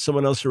turns out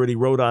someone else already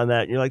wrote on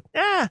that, and you're like,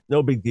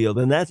 no big deal,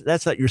 then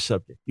that's not your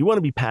subject. You want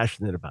to be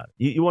passionate about it.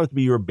 You want it to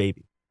be your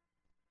baby.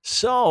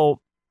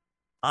 So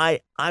I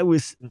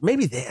was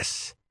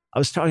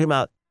talking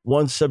about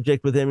one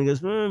subject with him. He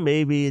goes,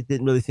 maybe it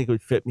didn't really think it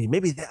would fit me.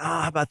 Maybe,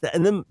 how about that?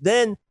 And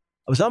then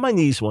I was on my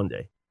knees one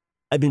day.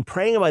 I've been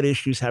praying about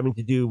issues having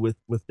to do with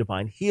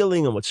divine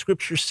healing and what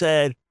Scripture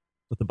said,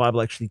 what the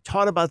Bible actually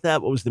taught about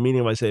that. What was the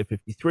meaning of Isaiah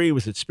 53?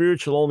 Was it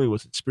spiritual only?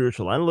 Was it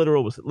spiritual and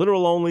literal? Was it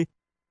literal only?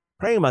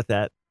 Praying about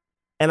that.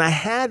 And I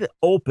had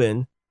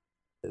open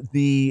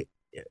the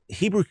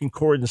Hebrew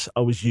concordance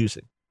I was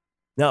using.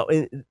 Now,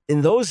 in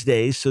those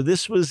days, so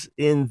this was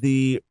in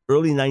the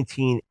early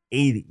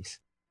 1980s.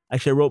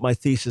 Actually, I wrote my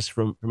thesis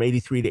from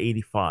 83 to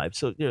 85.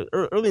 So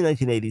early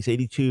 1980s,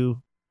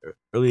 82,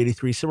 early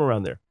 83, somewhere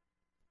around there.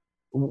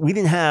 We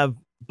didn't have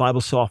Bible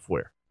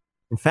software.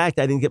 In fact,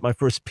 I didn't get my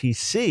first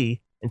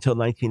PC until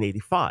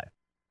 1985.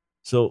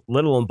 So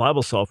let alone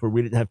Bible software,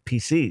 we didn't have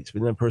PCs. We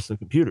didn't have personal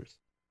computers.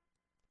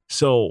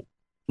 So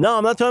no,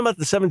 I'm not talking about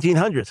the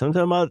 1700s. I'm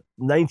talking about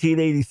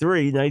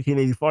 1983,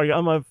 1985. I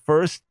got my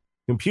first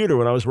computer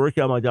when I was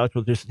working on my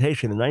doctoral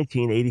dissertation in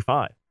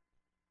 1985.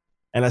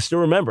 And I still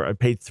remember I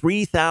paid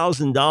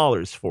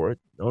 $3,000 for it.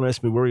 Don't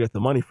ask me where we got the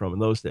money from in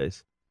those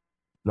days.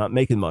 Not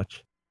making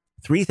much.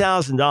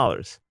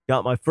 $3,000.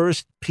 Got my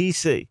first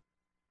PC.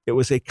 It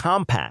was a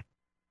compact.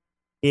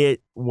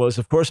 It was,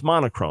 of course,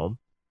 monochrome.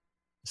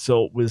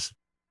 So it was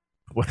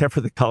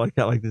whatever the color,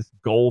 got like this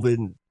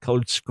golden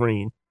colored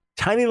screen.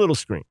 Tiny little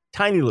screen.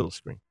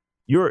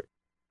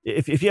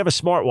 If you have a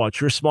smartwatch,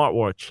 your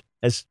smartwatch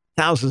has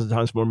thousands of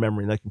times more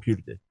memory than that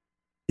computer did.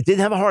 It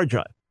didn't have a hard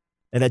drive.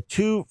 It had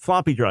 2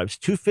 floppy drives,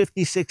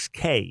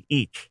 256K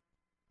each.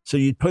 So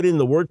you'd put in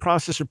the word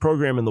processor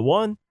program in the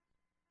one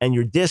and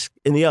your disk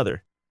in the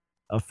other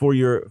for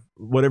your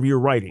whatever you're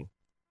writing.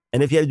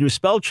 And if you had to do a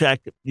spell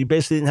check, you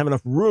basically didn't have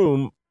enough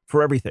room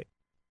for everything.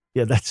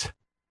 Yeah,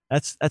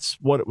 that's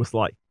what it was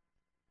like.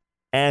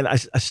 And I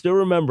still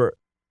remember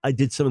I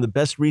did some of the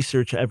best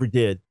research I ever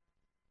did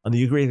on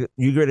the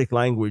Ugaritic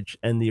language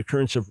and the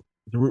occurrence of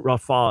the root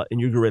Rapha in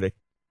Ugaritic.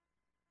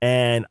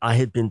 And I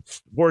had been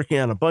working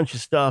on a bunch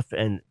of stuff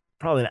and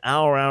probably an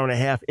hour and a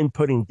half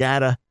inputting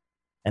data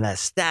and a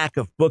stack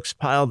of books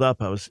piled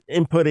up. I was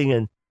inputting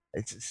and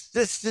it's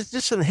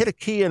just hit a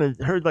key and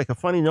it heard like a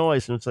funny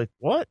noise. And it's like,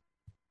 what?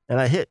 And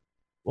I hit,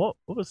 what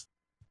was,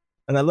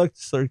 and I looked,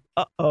 it's like,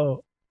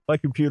 uh-oh, my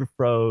computer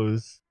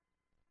froze.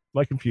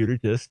 My computer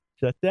just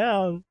shut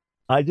down.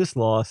 I just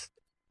lost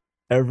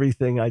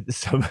everything. I did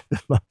some of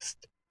the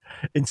most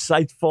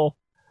insightful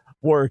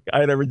work I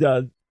had ever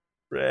done.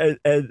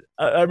 And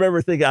I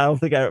remember thinking, I don't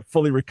think I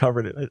fully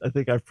recovered it. I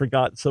think I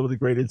forgot some of the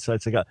great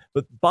insights I got.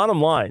 But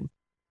bottom line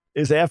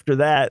is after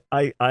that,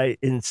 I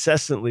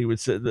incessantly would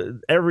say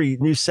every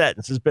new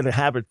sentence has been a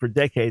habit for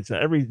decades. And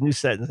every new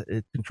sentence,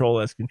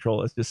 control S,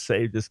 just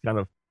save this kind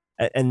of,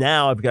 and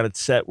now I've got it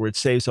set where it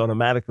saves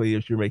automatically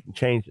as you're making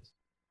changes.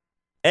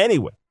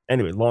 Anyway,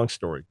 long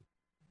story.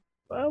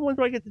 Well, when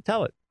do I get to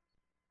tell it?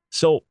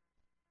 So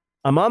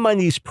I'm on my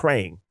knees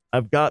praying.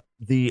 I've got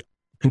the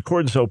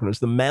concordance openers,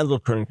 the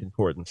Mandelkern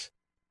concordance,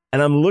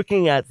 and I'm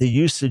looking at the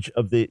usage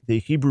of the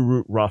Hebrew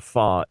root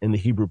Rapha in the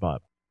Hebrew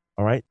Bible.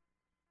 All right.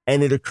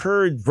 And it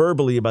occurred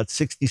verbally about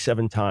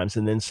 67 times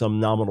and then some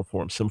nominal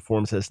forms, some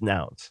forms as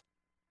nouns.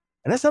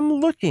 And as I'm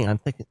looking, I'm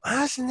thinking,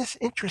 isn't this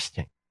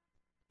interesting?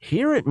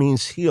 Here it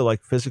means heal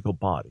like physical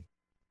body.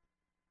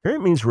 Here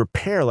it means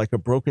repair like a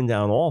broken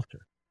down altar.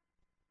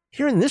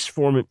 Here in this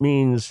form, it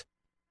means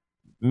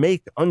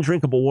make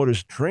undrinkable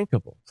waters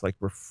drinkable. It's like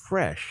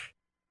refresh.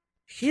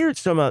 Here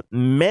it's talking about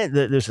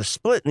there's a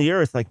split in the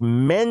earth, like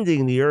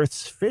mending the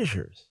earth's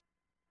fissures.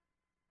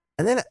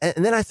 And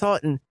then I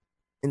thought in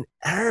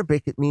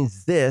Arabic, it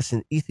means this.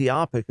 In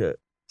Ethiopic, a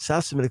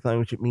South Semitic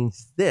language, it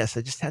means this.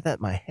 I just had that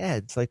in my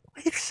head. It's like,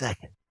 wait a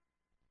second.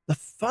 The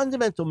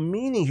fundamental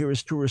meaning here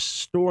is to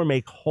restore,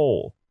 make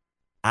whole,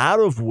 out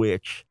of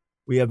which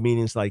we have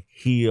meanings like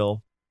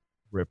heal,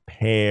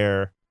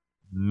 repair,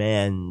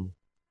 mend,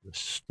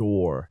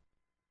 restore.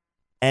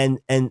 And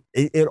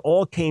it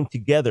all came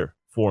together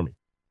for me.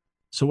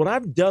 So what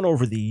I've done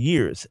over the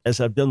years,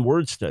 as I've done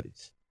word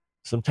studies,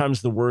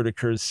 sometimes the word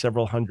occurs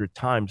several hundred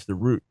times, the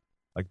root,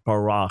 like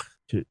barak,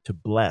 to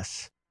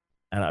bless.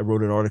 And I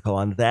wrote an article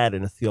on that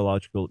in a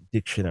theological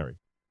dictionary.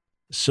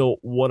 So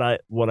what I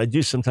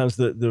do, sometimes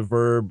the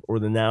verb or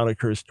the noun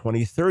occurs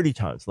 20, 30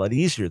 times, a lot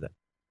easier then.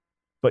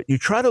 But you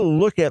try to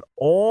look at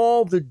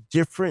all the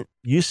different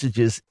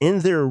usages in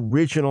their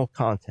original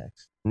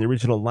context, in the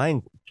original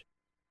language,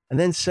 and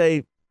then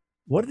say,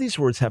 what do these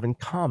words have in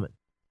common?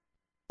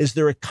 Is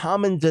there a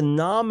common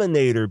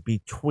denominator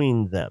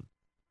between them?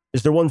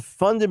 Is there one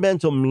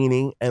fundamental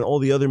meaning and all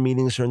the other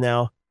meanings are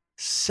now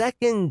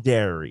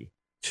secondary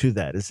to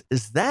that?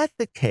 Is that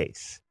the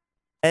case?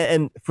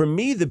 And for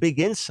me, the big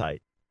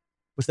insight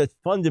was that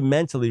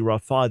fundamentally,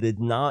 Rapha did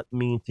not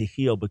mean to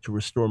heal, but to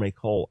restore, make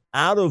whole,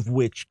 out of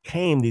which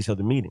came these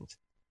other meanings.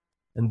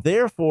 And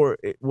therefore,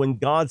 when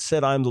God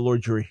said, I am the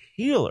Lord, your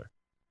healer,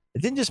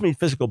 it didn't just mean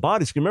physical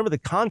bodies. You remember the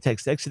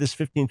context, Exodus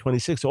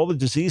 15:26, all the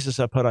diseases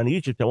I put on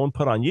Egypt, I won't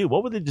put on you.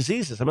 What were the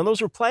diseases? I mean, those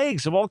were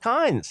plagues of all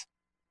kinds.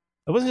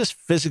 It wasn't just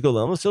physical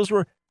illness. Those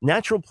were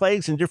natural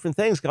plagues and different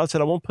things. God said,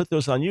 I won't put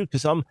those on you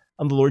because I'm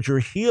the Lord, your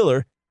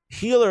healer.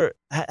 Healer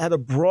had a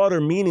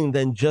broader meaning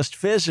than just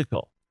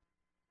physical.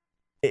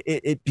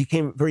 It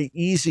became very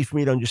easy for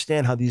me to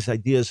understand how these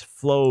ideas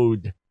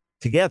flowed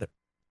together.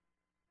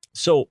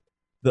 So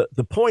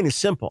the point is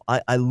simple.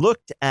 I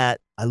looked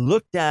at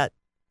the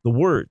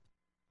word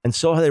and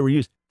saw how they were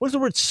used. What does the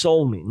word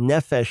soul mean?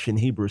 Nefesh in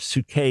Hebrew,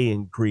 suke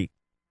in Greek.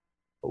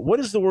 What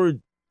does the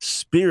word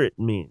spirit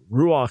mean?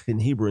 Ruach in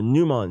Hebrew,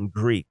 pneuma in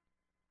Greek.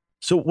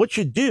 So what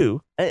you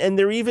do, and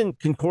there are even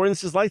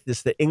concordances like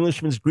this, the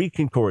Englishman's Greek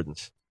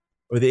concordance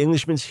or the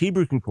Englishman's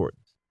Hebrew concordance.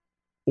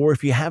 Or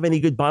if you have any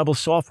good Bible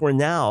software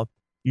now,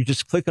 you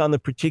just click on the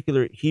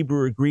particular Hebrew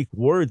or Greek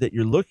word that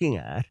you're looking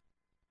at,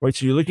 right?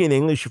 So you're looking in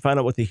English, you find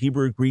out what the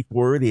Hebrew or Greek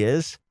word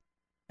is,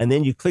 and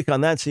then you click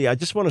on that and say, I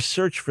just want to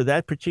search for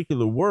that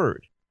particular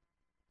word.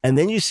 And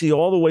then you see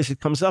all the ways it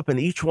comes up, and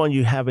each one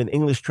you have an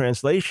English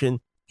translation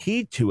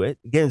keyed to it.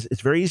 Again,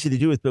 it's very easy to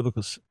do with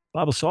biblical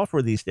Bible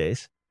software these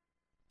days.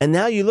 And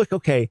now you look,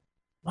 okay,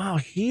 wow,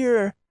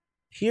 here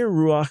here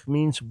ruach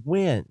means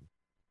wind.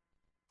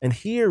 And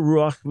here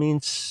ruach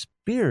means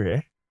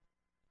spirit.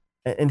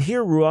 And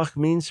here ruach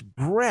means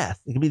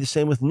breath. It can be the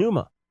same with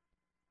pneuma.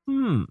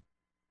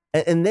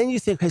 And then you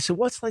think, okay, so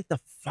what's like the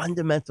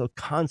fundamental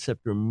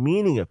concept or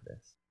meaning of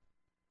this?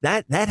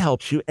 That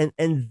helps you. And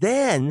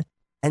then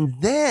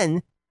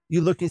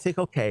you look and you think,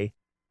 okay,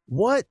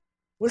 what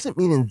does it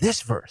mean in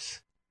this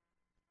verse?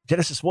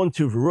 Genesis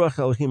 1:2, V'ruach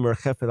Elohim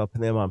merchefet al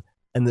pnei hamam.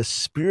 And the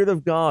Spirit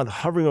of God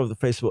hovering over the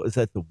face of the, is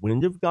that the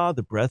wind of God,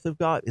 the breath of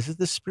God? Is it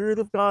the Spirit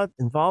of God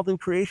involved in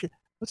creation?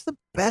 What's the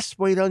best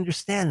way to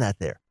understand that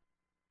there?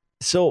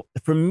 So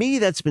for me,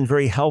 that's been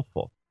very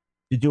helpful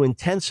to do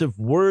intensive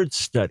word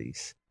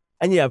studies.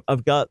 And yeah,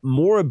 I've got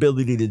more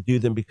ability to do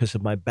them because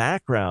of my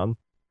background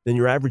than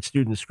your average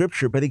student of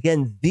scripture. But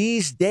again,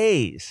 these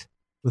days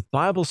with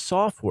Bible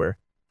software,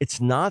 it's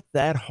not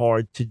that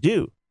hard to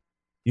do.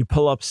 You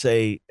pull up,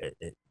 say,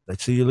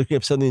 let's say you're looking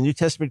up something in the New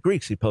Testament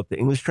Greek. So you pull up the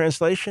English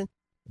translation.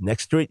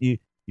 Next to it,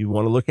 you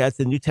want to look at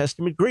the New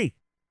Testament Greek.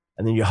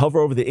 And then you hover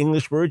over the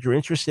English word you're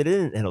interested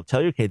in, and it'll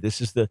tell you, okay, this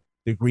is the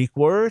Greek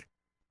word.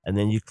 And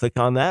then you click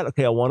on that.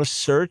 Okay, I want to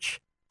search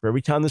for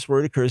every time this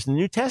word occurs in the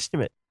New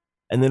Testament.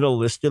 And then it'll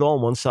list it all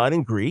on one side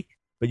in Greek,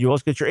 but you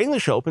also get your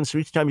English open. So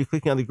each time you're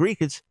clicking on the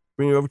Greek, it's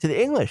bringing you over to the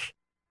English.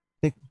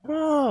 Think,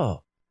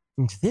 oh,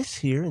 means this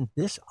here and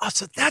this. Oh,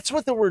 so that's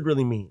what the word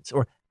really means.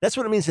 Or that's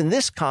what it means in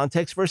this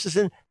context versus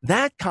in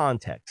that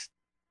context.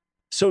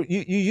 So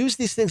you use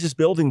these things as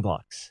building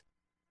blocks.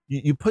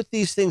 You put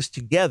these things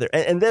together.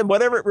 And then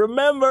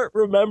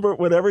remember,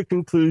 whatever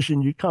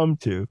conclusion you come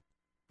to,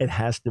 it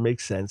has to make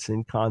sense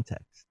in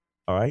context.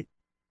 All right.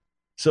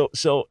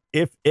 So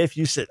if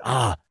you said,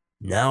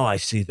 now I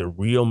see the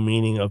real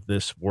meaning of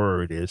this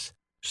word is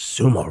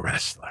sumo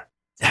wrestler.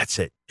 That's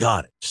it.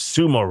 Got it.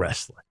 Sumo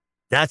wrestler.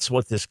 That's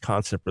what this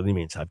concept really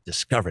means. I've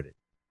discovered it.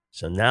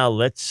 So now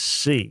let's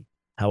see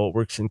how it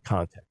works in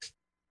context.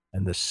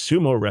 And the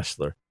sumo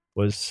wrestler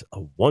was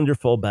a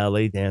wonderful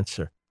ballet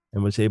dancer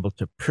and was able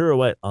to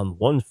pirouette on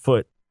one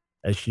foot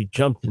as she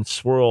jumped and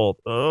swirled.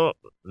 Oh,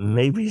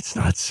 maybe it's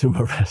not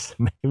sumo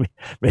wrestling.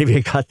 Maybe I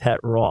got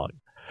that wrong.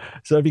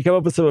 So if you come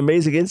up with some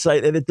amazing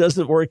insight and it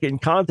doesn't work in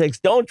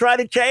context, don't try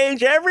to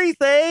change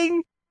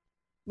everything.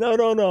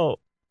 No.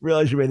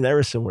 Realize you made an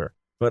error somewhere.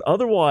 But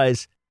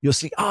otherwise, you'll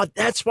see,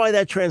 that's why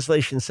that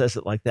translation says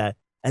it like that.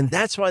 And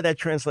that's why that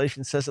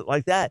translation says it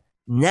like that.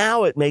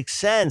 Now it makes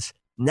sense.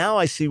 Now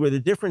I see where the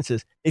difference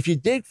is. If you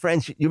dig,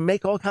 friends, you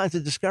make all kinds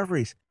of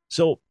discoveries.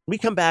 So we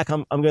come back,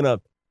 I'm going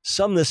to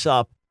sum this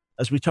up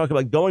as we talk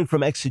about going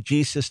from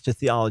exegesis to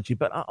theology.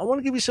 But I want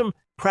to give you some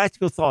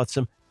practical thoughts,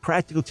 some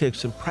practical tips,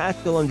 some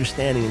practical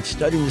understanding in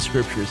studying the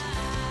scriptures.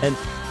 And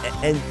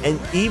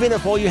even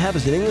if all you have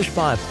is an English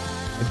Bible,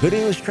 a good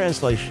English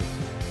translation,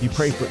 you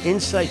pray for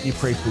insight, you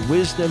pray for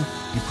wisdom,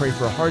 you pray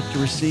for a heart to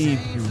receive,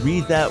 you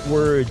read that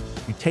word,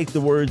 you take the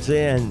words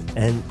in,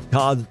 and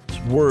God's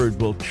word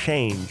will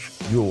change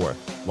your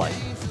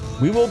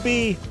life. We will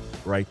be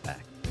right back.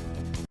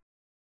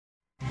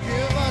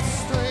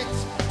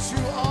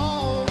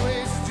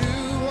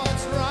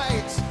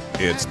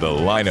 It's The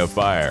Line of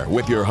Fire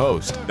with your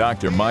host,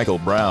 Dr. Michael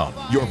Brown,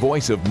 your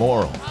voice of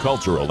moral,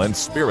 cultural, and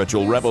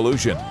spiritual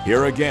revolution.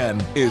 Here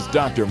again is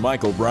Dr.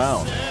 Michael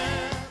Brown.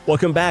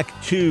 Welcome back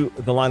to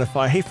The Line of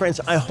Fire. Hey, friends,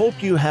 I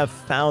hope you have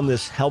found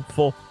this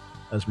helpful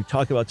as we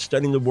talk about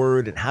studying the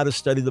Word and how to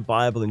study the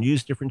Bible and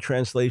use different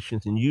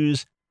translations and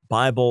use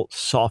Bible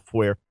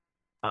software.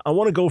 I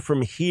want to go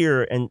from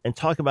here and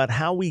talk about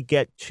how we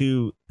get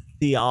to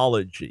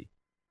theology,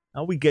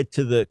 how we get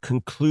to the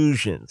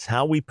conclusions,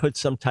 how we put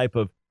some type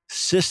of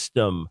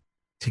system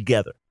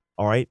together.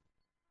 All right.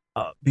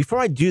 Before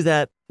I do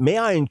that, may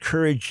I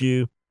encourage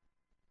you,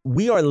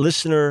 we are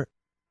listener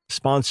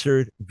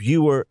sponsored,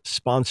 viewer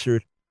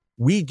sponsored.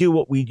 We do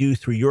what we do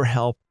through your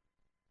help.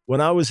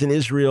 When I was in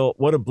Israel,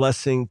 what a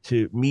blessing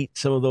to meet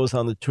some of those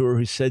on the tour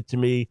who said to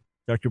me,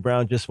 Dr.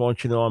 Brown, just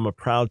want you to know I'm a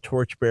proud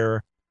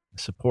torchbearer. I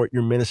support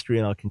your ministry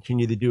and I'll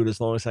continue to do it as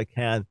long as I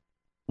can.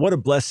 What a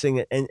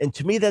blessing. And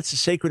to me, that's a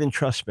sacred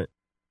entrustment.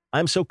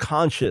 I'm so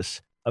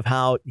conscious of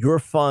how your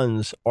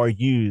funds are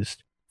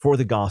used for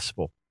the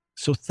gospel.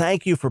 So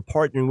thank you for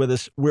partnering with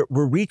us. We're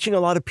reaching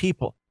a lot of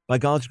people by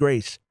God's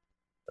grace.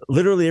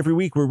 Literally every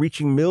week, we're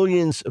reaching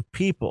millions of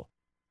people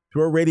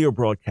through our radio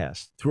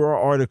broadcasts, through our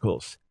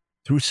articles,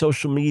 through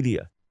social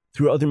media,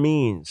 through other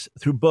means,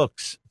 through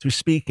books, through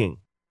speaking.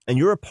 And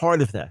you're a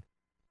part of that.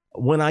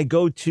 When I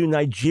go to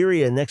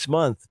Nigeria next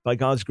month, by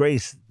God's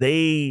grace,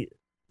 they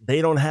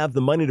don't have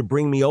the money to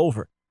bring me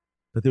over.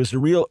 But there's a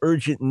real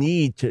urgent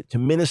need to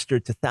minister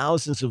to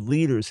thousands of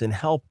leaders and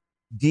help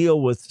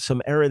deal with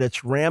some error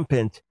that's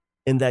rampant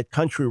in that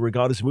country where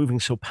God is moving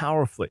so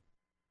powerfully.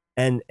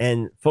 And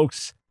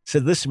folks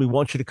said, listen, we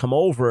want you to come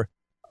over,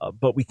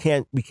 but we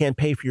can't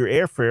pay for your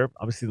airfare,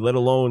 obviously, let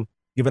alone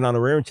give an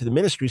honorarium to the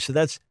ministry. So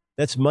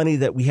that's money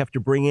that we have to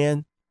bring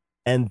in.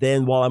 And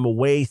then while I'm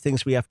away,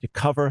 things we have to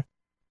cover.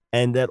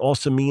 And that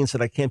also means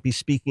that I can't be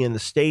speaking in the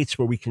States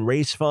where we can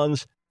raise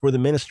funds for the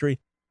ministry.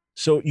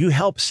 So you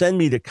help send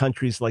me to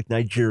countries like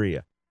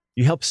Nigeria.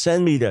 You help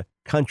send me to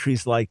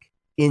countries like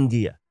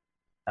India.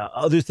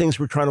 Other things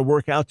we're trying to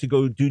work out to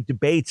go do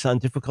debates on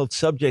difficult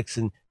subjects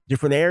in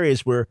different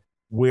areas where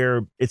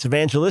it's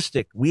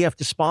evangelistic. We have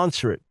to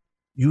sponsor it.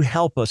 You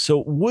help us.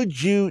 So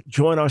would you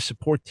join our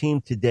support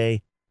team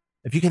today?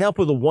 If you can help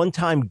with a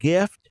one-time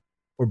gift,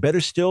 or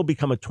better still,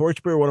 become a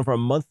torchbearer, one of our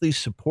monthly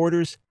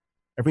supporters.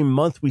 Every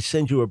month we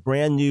send you a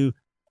brand new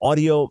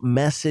audio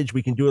message.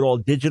 We can do it all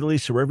digitally.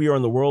 So wherever you are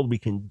in the world, we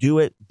can do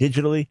it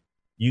digitally.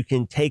 You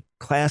can take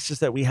classes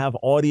that we have,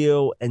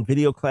 audio and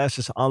video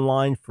classes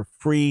online for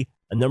free.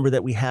 A number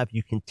that we have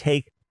you can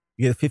take.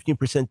 You get a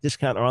 15%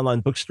 discount in our online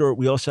bookstore.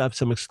 We also have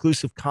some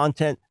exclusive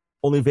content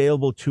only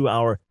available to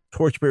our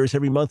torchbearers.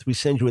 Every month we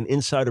send you an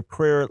insider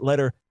prayer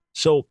letter.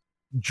 So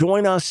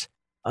join us.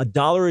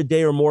 $1 a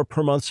day or more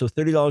per month, so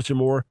 $30 or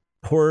more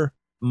per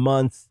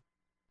month.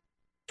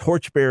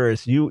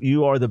 Torchbearers,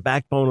 you are the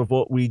backbone of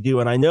what we do.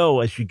 And I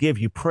know as you give,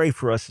 you pray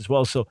for us as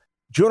well. So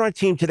join our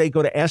team today.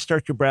 Go to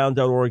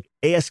AskDrBrown.org,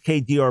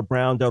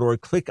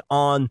 AskDrBrown.org. Click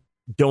on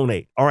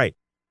donate. All right.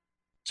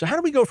 So how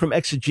do we go from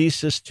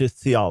exegesis to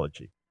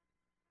theology?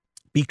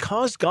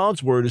 Because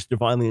God's word is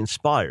divinely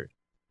inspired,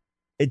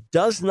 it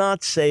does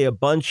not say a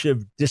bunch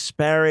of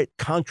disparate,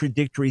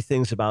 contradictory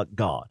things about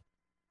God.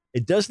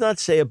 It does not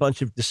say a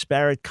bunch of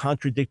disparate,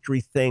 contradictory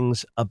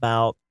things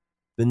about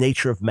the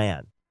nature of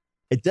man.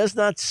 It does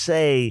not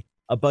say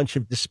a bunch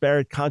of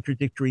disparate,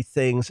 contradictory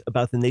things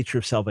about the nature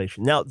of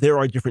salvation. Now, there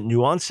are different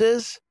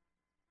nuances,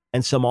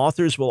 and some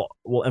authors will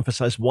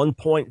emphasize one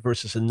point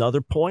versus another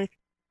point.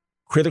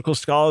 Critical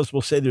scholars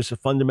will say there's a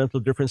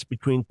fundamental difference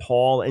between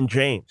Paul and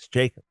James,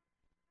 Jacob.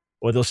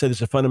 Or they'll say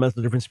there's a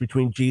fundamental difference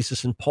between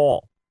Jesus and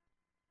Paul.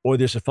 Or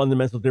there's a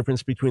fundamental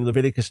difference between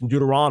Leviticus and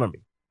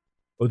Deuteronomy.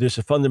 Or there's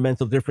a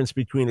fundamental difference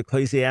between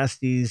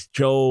Ecclesiastes,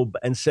 Job,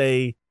 and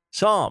say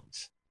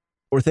Psalms,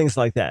 or things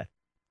like that.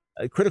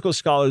 Critical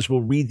scholars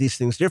will read these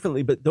things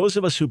differently, but those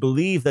of us who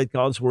believe that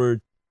God's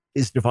word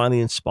is divinely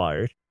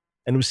inspired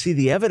and who see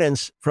the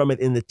evidence from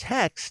it in the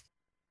text,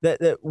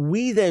 that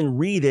we then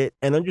read it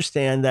and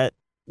understand that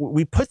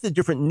we put the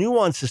different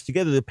nuances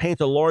together to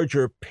paint a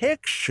larger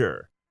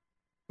picture.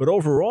 But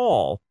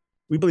overall,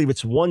 we believe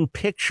it's one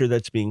picture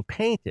that's being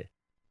painted.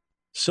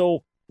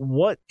 So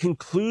what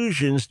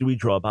conclusions do we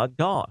draw about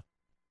God?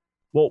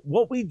 Well,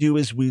 what we do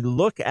is we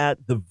look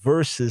at the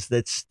verses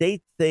that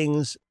state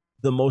things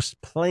the most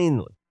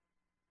plainly.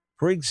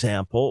 For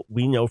example,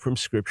 we know from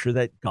Scripture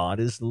that God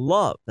is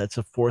love. That's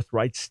a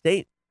forthright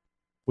statement.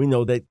 We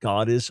know that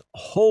God is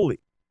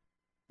holy.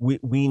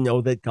 We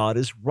know that God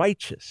is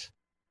righteous.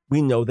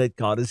 We know that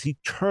God is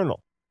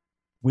eternal.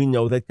 We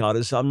know that God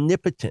is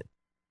omnipotent.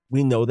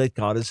 We know that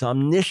God is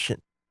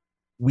omniscient.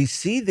 We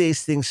see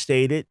these things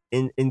stated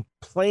in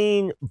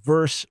plain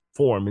verse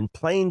form, in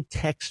plain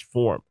text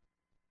form.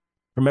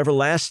 From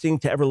everlasting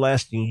to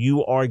everlasting,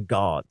 you are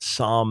God,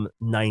 Psalm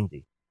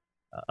 90.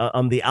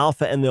 I'm the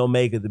Alpha and the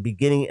Omega, the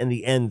beginning and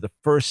the end, the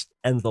first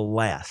and the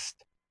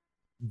last.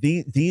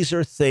 These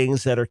are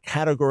things that are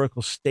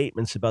categorical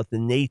statements about the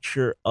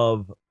nature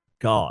of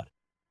God.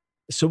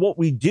 So what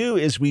we do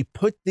is we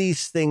put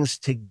these things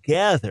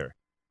together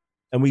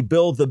and we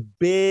build the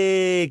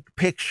big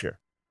picture.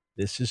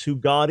 This is who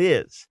God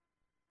is.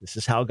 This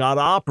is how God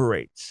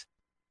operates.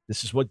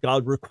 This is what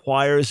God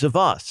requires of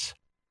us.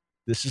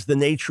 This is the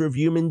nature of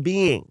human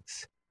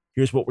beings.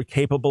 Here's what we're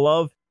capable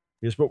of.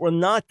 Here's what we're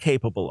not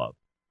capable of.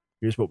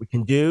 Here's what we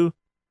can do.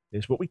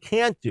 Here's what we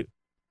can't do.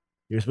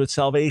 Here's what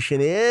salvation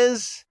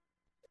is.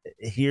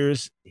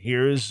 Here's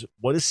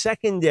what is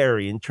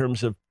secondary in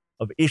terms of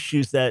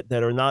issues that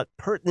are not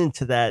pertinent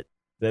to that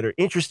are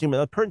interesting but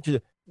not pertinent to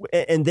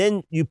it. And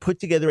then you put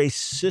together a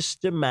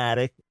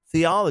systematic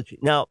theology.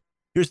 Now,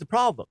 here's the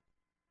problem.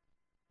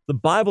 The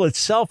Bible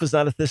itself is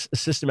not a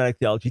systematic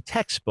theology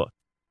textbook,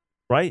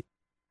 right?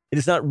 It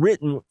is not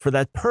written for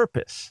that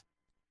purpose.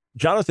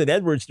 Jonathan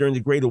Edwards, during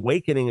the Great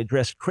Awakening,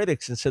 addressed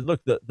critics and said,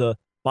 look, the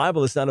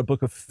Bible is not a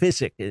book of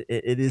physics.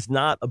 It is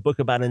not a book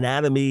about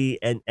anatomy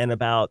and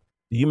about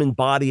the human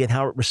body and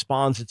how it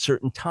responds at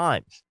certain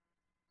times.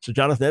 So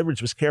Jonathan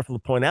Edwards was careful to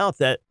point out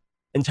that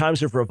in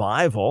times of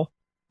revival,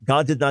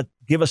 God did not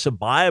give us a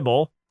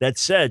Bible that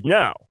said,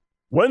 now,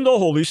 when the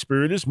Holy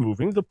Spirit is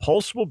moving, the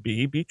pulse will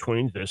be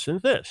between this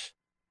and this.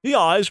 The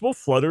eyes will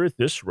flutter at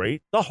this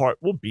rate. The heart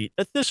will beat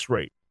at this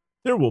rate.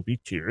 There will be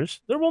tears.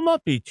 There will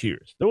not be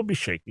tears. There will be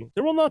shaking.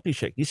 There will not be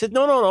shaking. He said,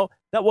 no.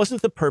 That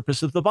wasn't the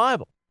purpose of the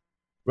Bible.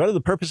 Rather,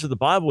 the purpose of the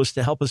Bible was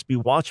to help us be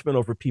watchmen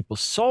over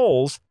people's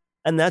souls,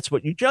 and that's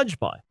what you judge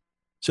by.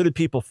 So did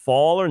people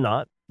fall or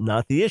not?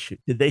 Not the issue.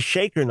 Did they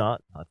shake or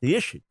not? Not the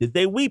issue. Did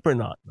they weep or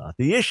not? Not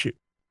the issue.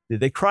 Did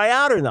they cry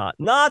out or not?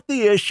 Not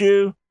the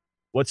issue.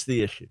 What's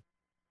the issue?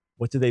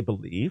 What do they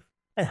believe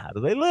and how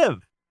do they live?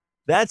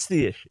 That's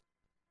the issue.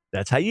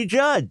 That's how you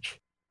judge.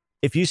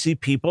 If you see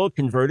people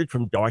converted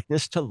from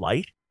darkness to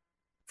light,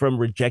 from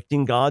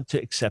rejecting God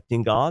to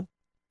accepting God,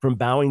 from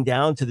bowing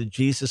down to the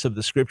Jesus of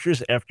the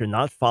Scriptures after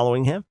not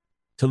following him,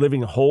 to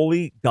living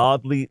holy,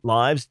 godly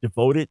lives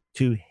devoted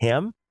to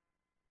him,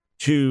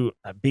 to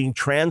being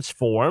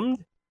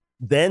transformed,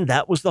 then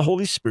that was the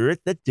Holy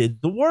Spirit that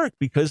did the work,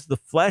 because the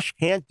flesh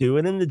can't do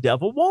it and the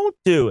devil won't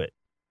do it.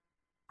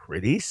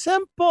 Pretty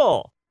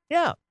simple.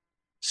 Yeah.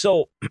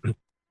 So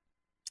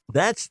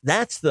that's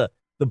the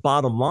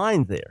bottom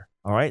line there.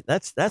 All right.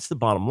 That's the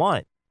bottom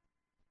line.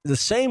 The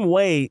same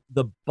way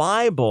the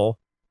Bible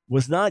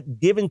was not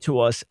given to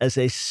us as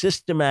a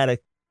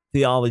systematic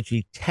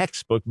theology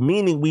textbook,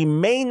 meaning we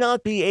may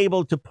not be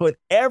able to put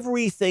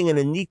everything in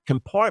a neat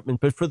compartment,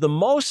 but for the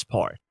most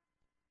part,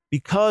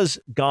 because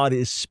God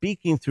is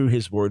speaking through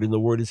his word and the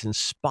word is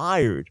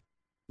inspired,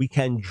 we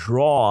can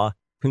draw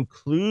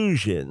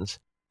conclusions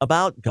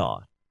about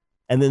God.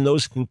 And then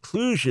those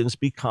conclusions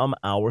become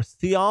our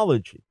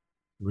theology.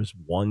 There is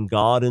one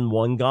God and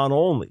one God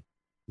only.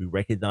 We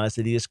recognize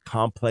that he is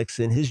complex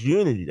in his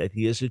unity, that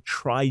he is a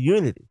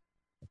triunity.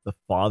 The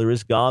Father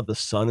is God, the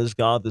Son is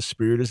God, the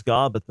Spirit is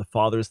God, but the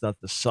Father is not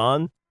the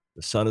Son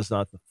is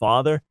not the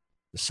Father,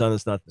 the Son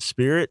is not the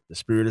Spirit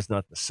is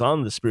not the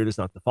Son, the Spirit is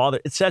not the Father,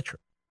 etc.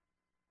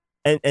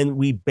 And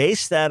we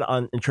base that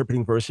on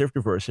interpreting verse after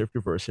verse after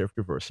verse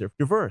after verse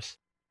after verse.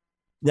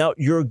 Now,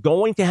 you're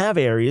going to have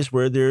areas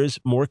where there's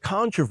more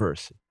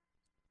controversy.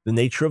 The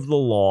nature of the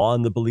law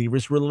and the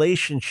believer's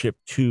relationship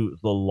to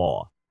the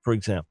law, for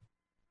example,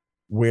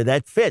 where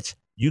that fits.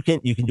 You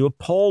can do a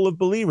poll of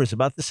believers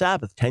about the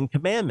Sabbath, 10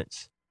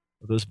 commandments.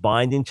 Are those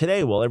binding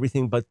today? Well,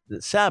 everything but the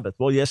Sabbath.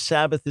 Well, yes,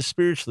 Sabbath is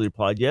spiritually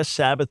applied. Yes,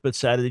 Sabbath, but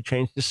Saturday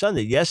changed to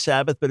Sunday. Yes,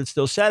 Sabbath, but it's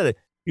still Saturday.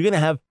 You're going to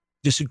have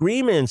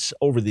disagreements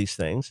over these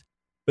things,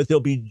 but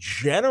there'll be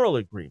general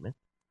agreement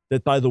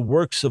that by the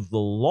works of the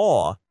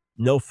law,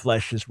 no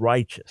flesh is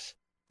righteous,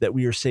 that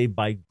we are saved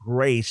by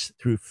grace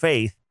through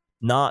faith,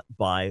 not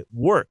by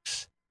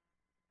works.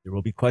 There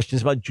will be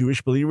questions about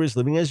Jewish believers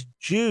living as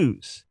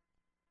Jews.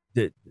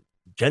 The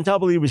Gentile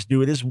believers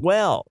do it as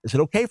well. Is it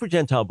okay for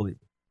Gentile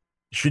believers?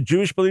 Should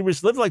Jewish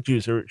believers live like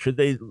Jews, or should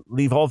they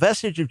leave all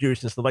vestige of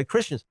Jewishness, live like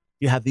Christians?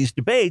 You have these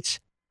debates,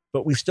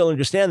 but we still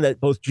understand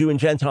that both Jew and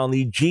Gentile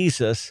need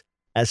Jesus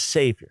as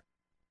Savior.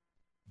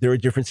 There are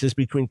differences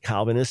between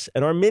Calvinists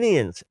and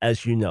Arminians,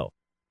 as you know,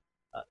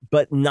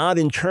 but not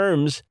in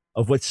terms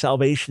of what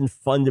salvation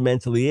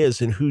fundamentally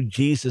is and who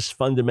Jesus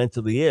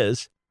fundamentally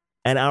is,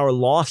 and our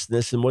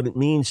lostness and what it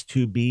means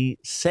to be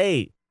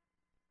saved.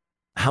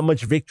 How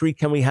much victory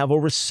can we have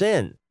over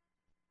sin?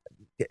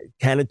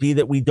 Can it be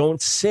that we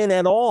don't sin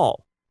at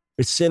all?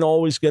 Is sin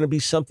always going to be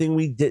something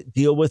we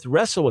deal with,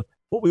 wrestle with?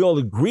 What we all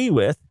agree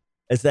with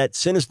is that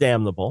sin is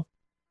damnable,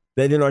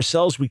 that in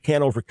ourselves we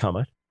can't overcome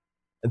it,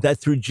 and that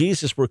through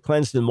Jesus we're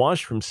cleansed and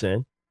washed from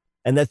sin,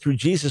 and that through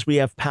Jesus we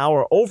have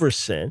power over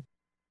sin.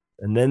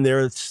 And then there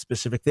are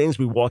specific things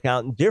we walk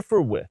out and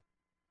differ with.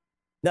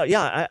 Now,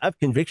 yeah, I have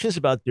convictions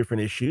about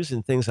different issues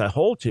and things I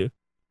hold to,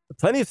 but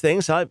plenty of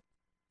things I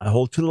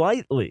hold to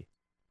lightly.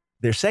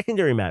 They're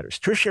secondary matters,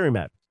 tertiary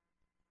matters.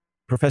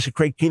 Professor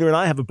Craig Keener and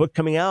I have a book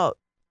coming out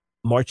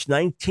March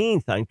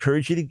 19th. I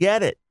encourage you to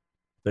get it,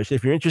 especially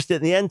if you're interested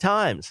in the end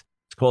times.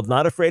 It's called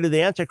Not Afraid of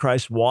the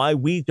Antichrist, Why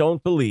We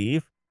Don't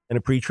Believe in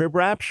a Pre-Trib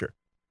Rapture.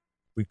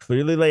 We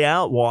clearly lay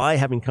out why,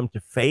 having come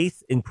to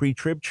faith in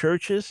pre-trib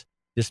churches,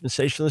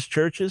 dispensationalist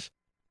churches,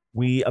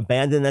 we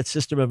abandoned that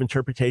system of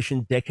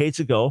interpretation decades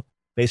ago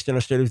based on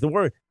our study of the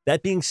Word.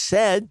 That being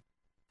said,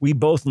 we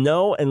both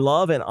know and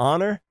love and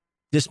honor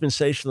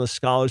dispensationalist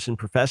scholars and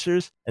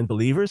professors and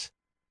believers.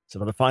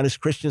 Some of the finest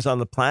Christians on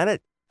the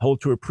planet hold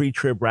to a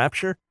pre-trib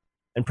rapture.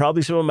 And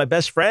probably some of my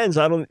best friends,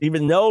 I don't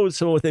even know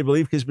some of what they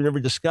believe because we never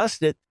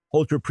discussed it,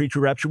 hold to a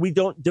pre-trib rapture. We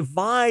don't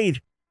divide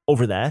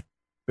over that,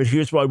 but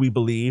here's why we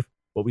believe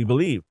what we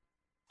believe.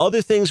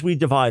 Other things we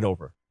divide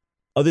over.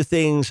 Other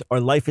things are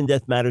life and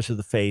death matters of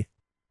the faith,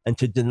 and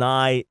to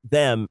deny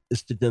them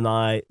is to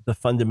deny the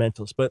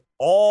fundamentals. But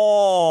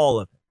all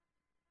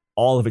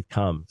of it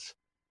comes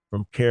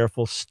from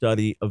careful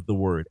study of the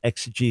Word,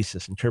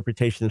 exegesis,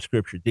 interpretation of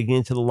Scripture, digging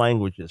into the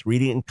languages,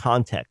 reading it in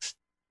context,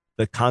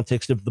 the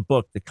context of the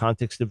book, the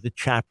context of the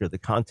chapter, the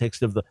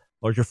context of the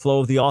larger flow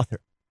of the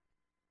author.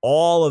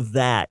 All of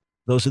that,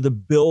 those are the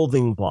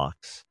building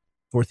blocks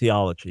for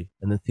theology.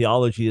 And the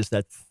theology is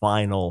that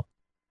final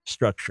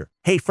structure.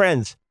 Hey,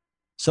 friends,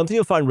 something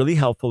you'll find really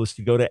helpful is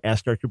to go to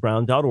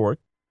AskDrBrown.org,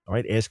 all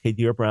right,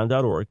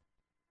 AskDrBrown.org,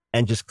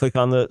 and just click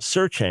on the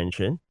search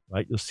engine,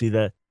 right? You'll see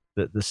the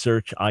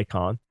search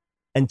icon,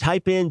 and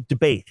type in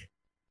debate,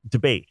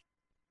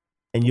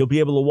 and you'll be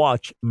able to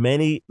watch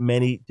many,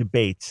 many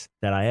debates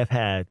that I have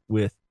had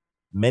with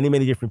many,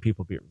 many different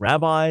people, be it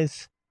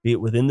rabbis, be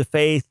it within the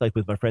faith, like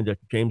with my friend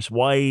Dr. James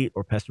White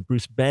or Pastor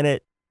Bruce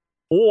Bennett,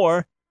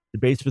 or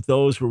debates with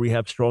those where we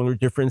have stronger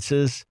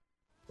differences,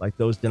 like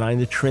those denying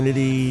the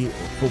Trinity,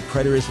 full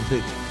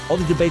preterism. All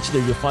the debates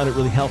there, you'll find it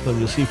really helpful. And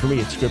you'll see for me,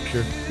 it's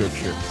Scripture.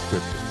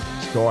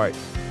 Start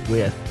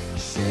with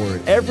the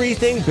Word.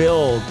 Everything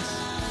builds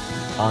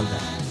on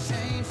that.